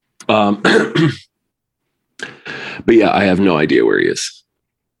 But yeah, I have no idea where he is.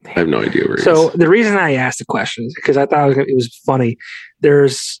 So the reason I asked the question is because I thought it was funny.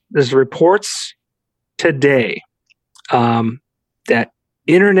 There's reports today that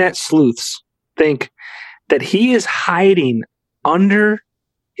internet sleuths think that he is hiding under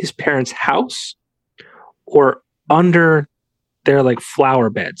his parents' house or under their like flower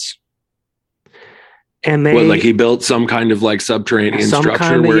beds. And he built some kind of like subterranean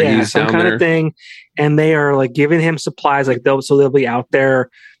structure where he's down there, thing, and they are like giving him supplies. Like they'll be out there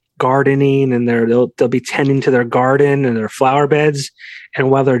gardening, and they'll be tending to their garden and their flower beds.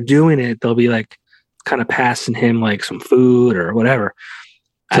 And while they're doing it, they'll be like kind of passing him like some food or whatever.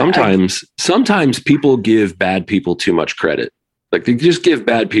 Sometimes people give bad people too much credit. Like they just give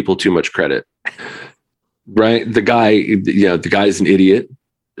bad people too much credit. Right? The guy's an idiot.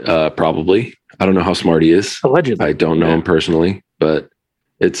 Probably. I don't know how smart he is. Allegedly. I don't know him personally, but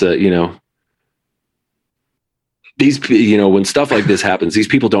it's when stuff like this happens, these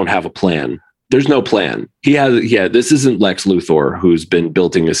people don't have a plan. There's no plan. This isn't Lex Luthor, who's been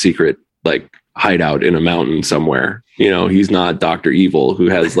building a secret like hideout in a mountain somewhere. He's not Dr. Evil, who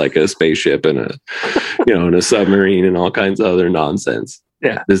has like a spaceship and and a submarine and all kinds of other nonsense.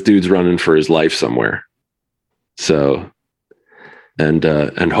 Yeah. This dude's running for his life somewhere. So, and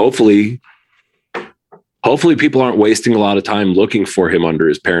hopefully people aren't wasting a lot of time looking for him under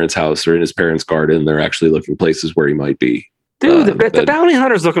his parents' house or in his parents' garden. They're actually looking places where he might be. Dude, the bounty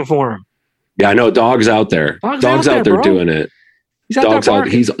hunter's looking for him. Yeah, I know. Dog's out there. Dog's out there doing it. He's out there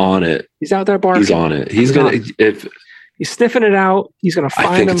barking. He's on it. He's out there barking. He's on it. He's sniffing it out. He's gonna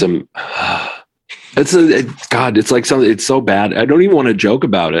find him. It's like something. It's so bad. I don't even want to joke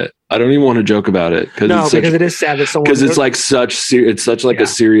about it. Because it is sad that someone. Because it's like it's such like a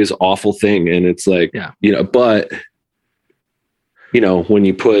serious, awful thing, and it's like but when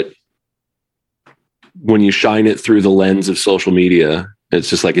you shine it through the lens of social media, it's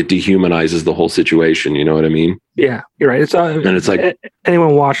just like it dehumanizes the whole situation. You know what I mean? Yeah, you're right. And it's like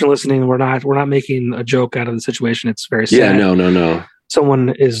anyone watching, listening, we're not making a joke out of the situation. It's very sad. Yeah, no.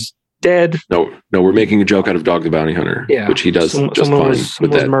 Someone is dead. No, we're making a joke out of Dog the Bounty Hunter. Yeah, which he does just fine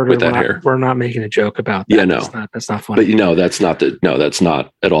with that hair. We're not making a joke about that. Yeah, no, that's not funny. But that's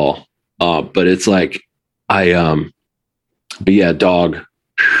not at all. But it's like but yeah, Dog.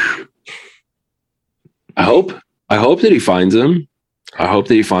 I hope that he finds him. I hope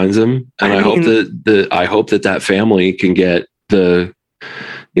that he finds him, and I hope that family can get the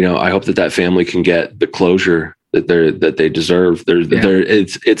closure that they deserve.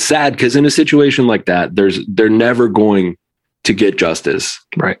 It's sad because in a situation like that, they're never going to get justice,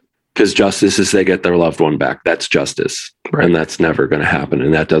 right? Because justice is they get their loved one back. That's justice, right. And that's never going to happen,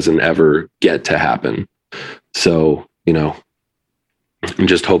 and that doesn't ever get to happen. So and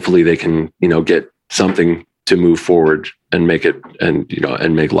just hopefully they can get something to move forward and make it and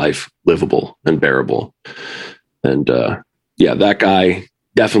make life livable and bearable. And that guy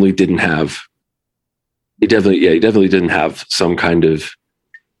definitely didn't have some kind of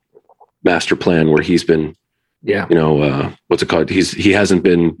master plan where he's been what's it called, he hasn't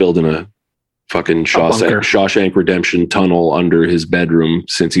been building a fucking Shawshank Redemption tunnel under his bedroom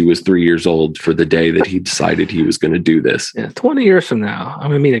since he was 3 years old for the day that he decided he was going to do this. 20 years from now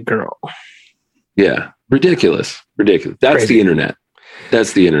I'm gonna meet a girl. Yeah. Ridiculous. That's crazy. The internet.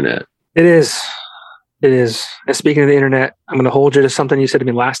 That's the internet. It is. And speaking of the internet, I'm going to hold you to something you said to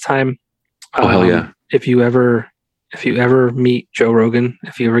me last time. Oh, hell yeah. If you ever meet Joe Rogan,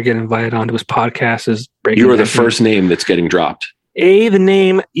 if you ever get invited onto his podcast, you are the first name that's getting dropped. The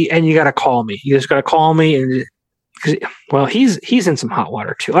name, and you got to call me. You just got to call me, and he's in some hot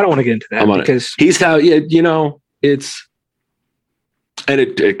water too. I don't want to get into that because he's it's, and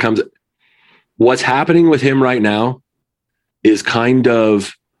it comes. What's happening with him right now is kind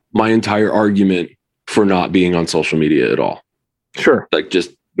of my entire argument for not being on social media at all. Sure.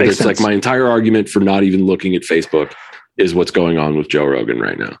 It's like my entire argument for not even looking at Facebook is what's going on with Joe Rogan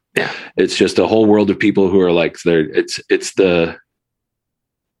right now. Yeah. It's just a whole world of people who are like, it's the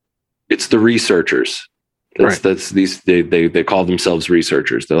researchers. They call themselves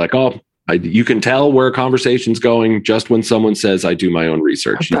researchers. They're like, you can tell where a conversation's going just when someone says, I do my own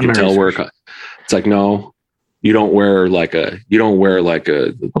research. You can tell where it's like, no, you don't wear like a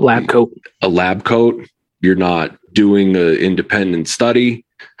lab coat. A lab coat. You're not doing an independent study.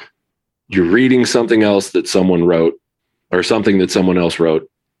 You're reading something else that someone wrote or something that someone else wrote.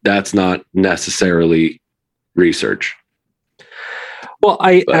 That's not necessarily research. Well,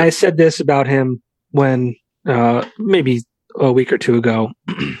 I said this about him when maybe a week or two ago,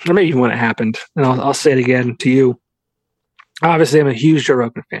 or maybe even when it happened, and I'll say it again to you. Obviously, I'm a huge Joe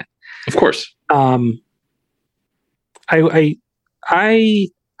Rogan fan. Of course. I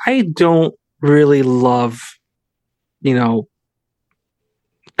don't really love,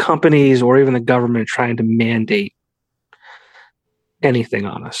 companies or even the government trying to mandate anything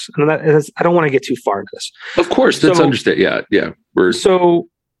on us. And I don't want to get too far into this. Of course, that's understood. Yeah.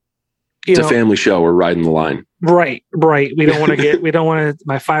 It's a family show. We're riding the line. Right. We don't want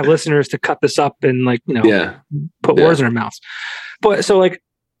my 5 listeners to cut this up and put words in their mouths. But so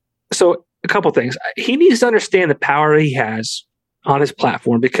a couple things. He needs to understand the power he has on his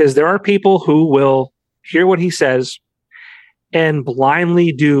platform, because there are people who will hear what he says and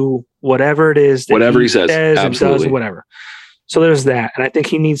blindly do whatever it is that he says and does, whatever. So there's that. And I think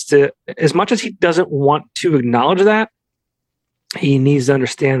he needs to, as much as he doesn't want to acknowledge that, he needs to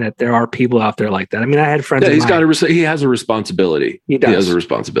understand that there are people out there like that. I mean, I had friends. Yeah, he has a responsibility. He does. He has a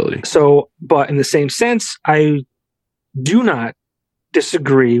responsibility. So, but in the same sense, I do not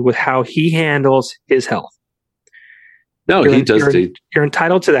disagree with how he handles his health. No, he does. You're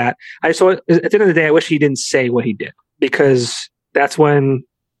entitled to that. At the end of the day, I wish he didn't say what he did, because that's when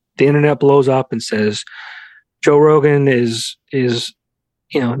the internet blows up and says Joe Rogan is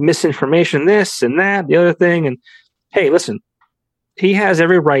misinformation, this and that, the other thing. And hey, listen, he has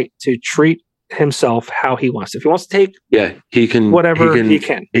every right to treat himself how he wants. If he wants to take, he can whatever he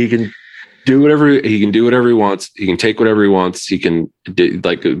can. He can do whatever he wants. He can take whatever he wants. He can do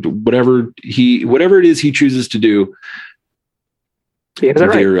whatever it is he chooses to do. Yeah,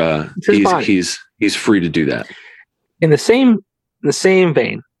 right. He's free to do that. In the same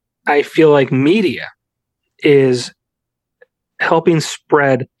vein, I feel like media is helping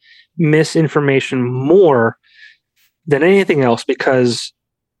spread misinformation more than anything else, because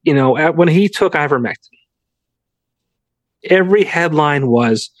when he took ivermectin, every headline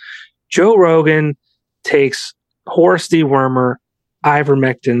was Joe Rogan takes horse dewormer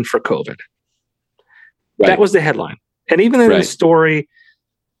ivermectin for COVID. Right. That was the headline. And even in the story,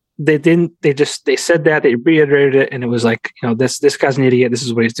 they said that, they reiterated it, and it was like, this guy's an idiot. This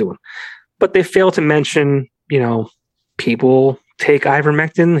is what he's doing. But they failed to mention, people take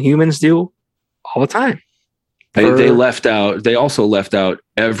ivermectin, humans do all the time. They also left out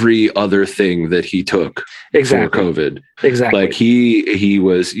every other thing that he took for COVID. Exactly. Like he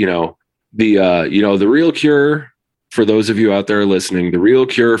was, the real cure, for those of you out there listening, the real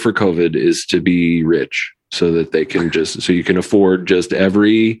cure for COVID is to be rich, so that they can so you can afford just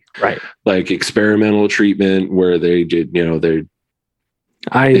every like experimental treatment where they did, they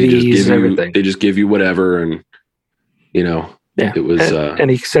IVs, everything. They just give you whatever. And, it was,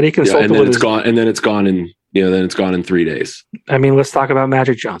 and he said he consulted and then it's gone. And then it's gone in 3 days. I mean, let's talk about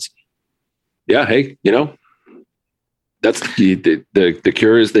Magic Johnson. Yeah. Hey, that's the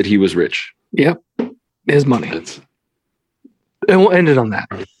cure is that he was rich. Yep. His money. And we'll end it on that.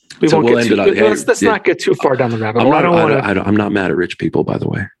 Let's not get too far down the rabbit hole. I'm not mad at rich people, by the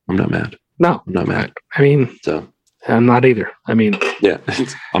way. I'm not mad. No, I'm not mad. I mean, I'm not either. I mean, yeah,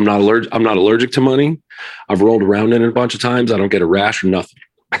 I'm not allergic to money. I've rolled around in it a bunch of times. I don't get a rash or nothing.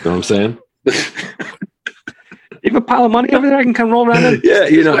 You know what I'm saying? You have a pile of money over there I can come roll around in? Yeah,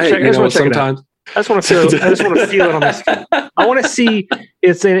 sometimes. I just want to feel it on my skin. I want to see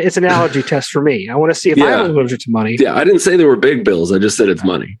it's an allergy test for me. I want to see if I'm allergic to money. Yeah, I didn't say they were big bills. I just said it's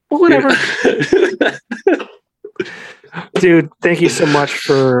money. Well, whatever. Dude, thank you so much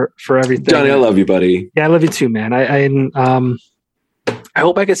for everything. Johnny, I love you, buddy. Yeah, I love you too, man. I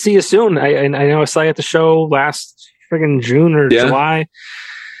hope I could see you soon. I know I saw you at the show last friggin' June or July.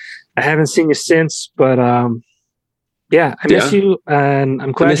 I haven't seen you since, but I miss you, and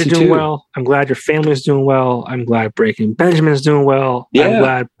I'm glad you're doing well. I'm glad your family's doing well. I'm glad Breaking Benjamin's doing well. Yeah. I'm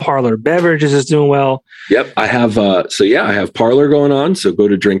glad Parlor Beverages is doing well. Yep, I have. I have Parlor going on. So go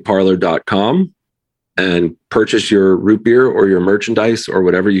to drinkparlor.com and purchase your root beer or your merchandise or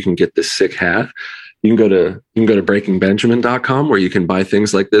whatever. You can get this sick hat. You can go to breakingbenjamin.com where you can buy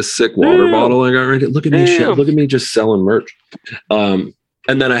things like this sick water bottle. Look at me, look at me just selling merch. And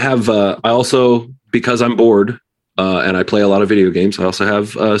then I have. I also, because I'm bored. And I play a lot of video games. I also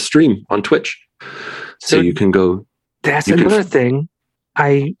have a stream on Twitch. So you can go. That's another thing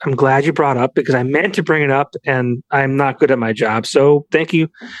I'm glad you brought up, because I meant to bring it up and I'm not good at my job. So thank you.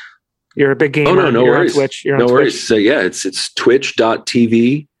 You're a big gamer. Oh, no worries. On Twitch. No worries. So yeah, it's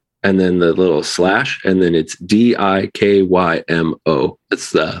twitch.tv and then the little / and then it's DIKYMO.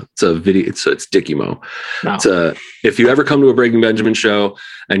 It's a video. So it's Dickie Mo. No. If you ever come to a Breaking Benjamin show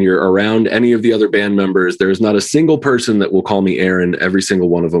and you're around any of the other band members, there's not a single person that will call me Aaron. Every single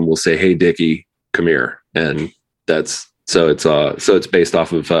one of them will say, "Hey, Dickie, come here." And it's based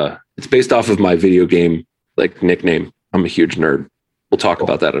off of my video game like nickname. I'm a huge nerd. We'll talk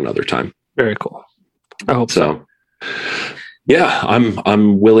about that another time. Very cool. I hope so. Yeah,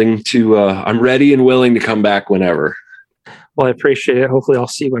 I'm willing to. I'm ready and willing to come back whenever. Well, I appreciate it. Hopefully, I'll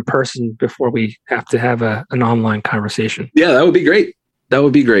see you in person before we have to have an online conversation. Yeah, that would be great. All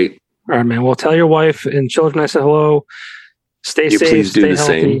right, man. Well, tell your wife and children I said hello. Stay safe. Please stay do the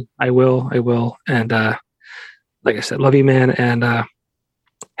healthy. same. I will. And like I said, love you, man, and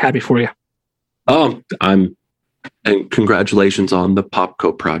happy for you. And congratulations on the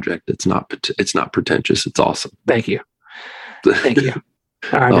Popko Project. It's not pretentious. It's awesome. Thank you. Thank you.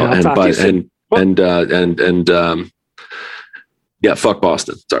 All right, man. I'll talk to you soon. Yeah, fuck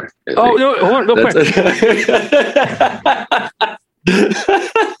Boston. Sorry. Oh, no, hold on, real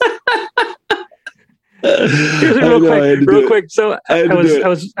quick. Real quick. So I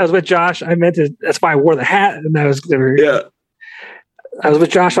was with Josh. I meant to. That's why I wore the hat, and I was with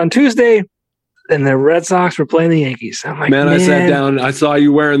Josh on Tuesday, and the Red Sox were playing the Yankees. I'm like, man, I sat down. I saw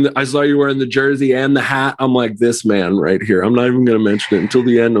you wearing the jersey and the hat. I'm like, this man right here. I'm not even going to mention it until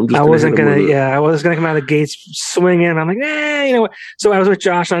the end. I was going to come out of the gates swinging. I'm like, you know what? So I was with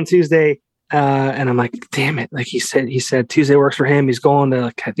Josh on Tuesday, and I'm like, damn it! Like he said Tuesday works for him. He's going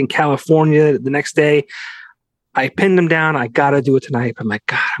to I think California the next day. I pinned him down. I got to do it tonight. I'm like,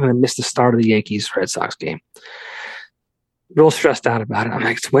 God, I'm going to miss the start of the Yankees Red Sox game. Real stressed out about it. I'm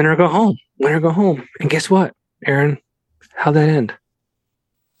like, it's win or go home. And guess what, Aaron? How'd that end?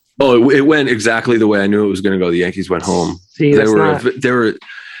 Oh, it went exactly the way I knew it was going to go. The Yankees went home. See, they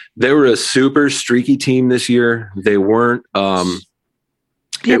were a super streaky team this year. They weren't. The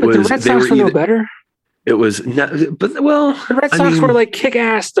Red Sox were no better. It was not, but the Red Sox were like kick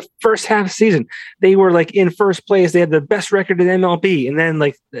ass the first half of the season. They were like in first place. They had the best record in MLB, and then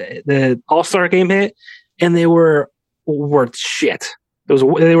like the All-Star game hit, and they were shit.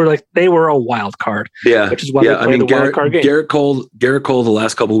 They were a wild card. Yeah, which is why they played the wild card game. Garrett Cole the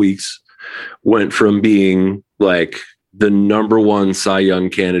last couple weeks went from being like the number one Cy Young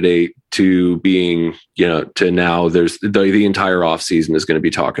candidate to being, to now there's the entire offseason is going to be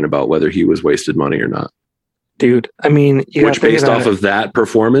talking about whether he was wasted money or not. Dude, I mean, which based off of that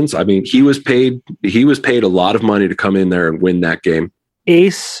performance, I mean, he was paid a lot of money to come in there and win that game.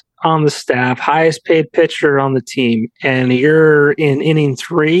 Ace on the staff, highest paid pitcher on the team, and you're in inning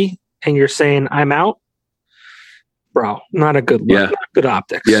 3 and you're saying I'm out, bro. Not a good look. Yeah. Not good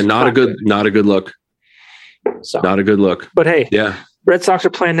optics. Yeah, not a good look. So, not a good look. But hey, yeah, Red Sox are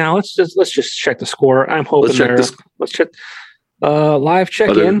playing now. Let's just check the score. I'm hoping let's check. Live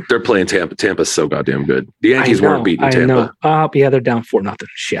check-in. They're playing Tampa. Tampa's so goddamn good. The Yankees weren't beating Tampa. Yeah, they're down 4-0.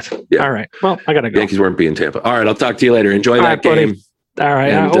 Shit. Yeah. All right. Well, I gotta go. The Yankees weren't beating Tampa. All right, I'll talk to you later. Enjoy that game. Buddy. All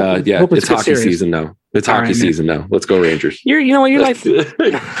right. And hope it's hockey season now. It's hockey season now. Let's go Rangers. You're like.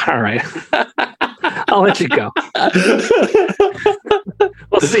 All right. I'll let you go.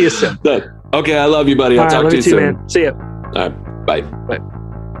 We'll see you soon. Okay, I love you, buddy. I'll talk to you soon. Man. See ya. All right. Bye. Bye.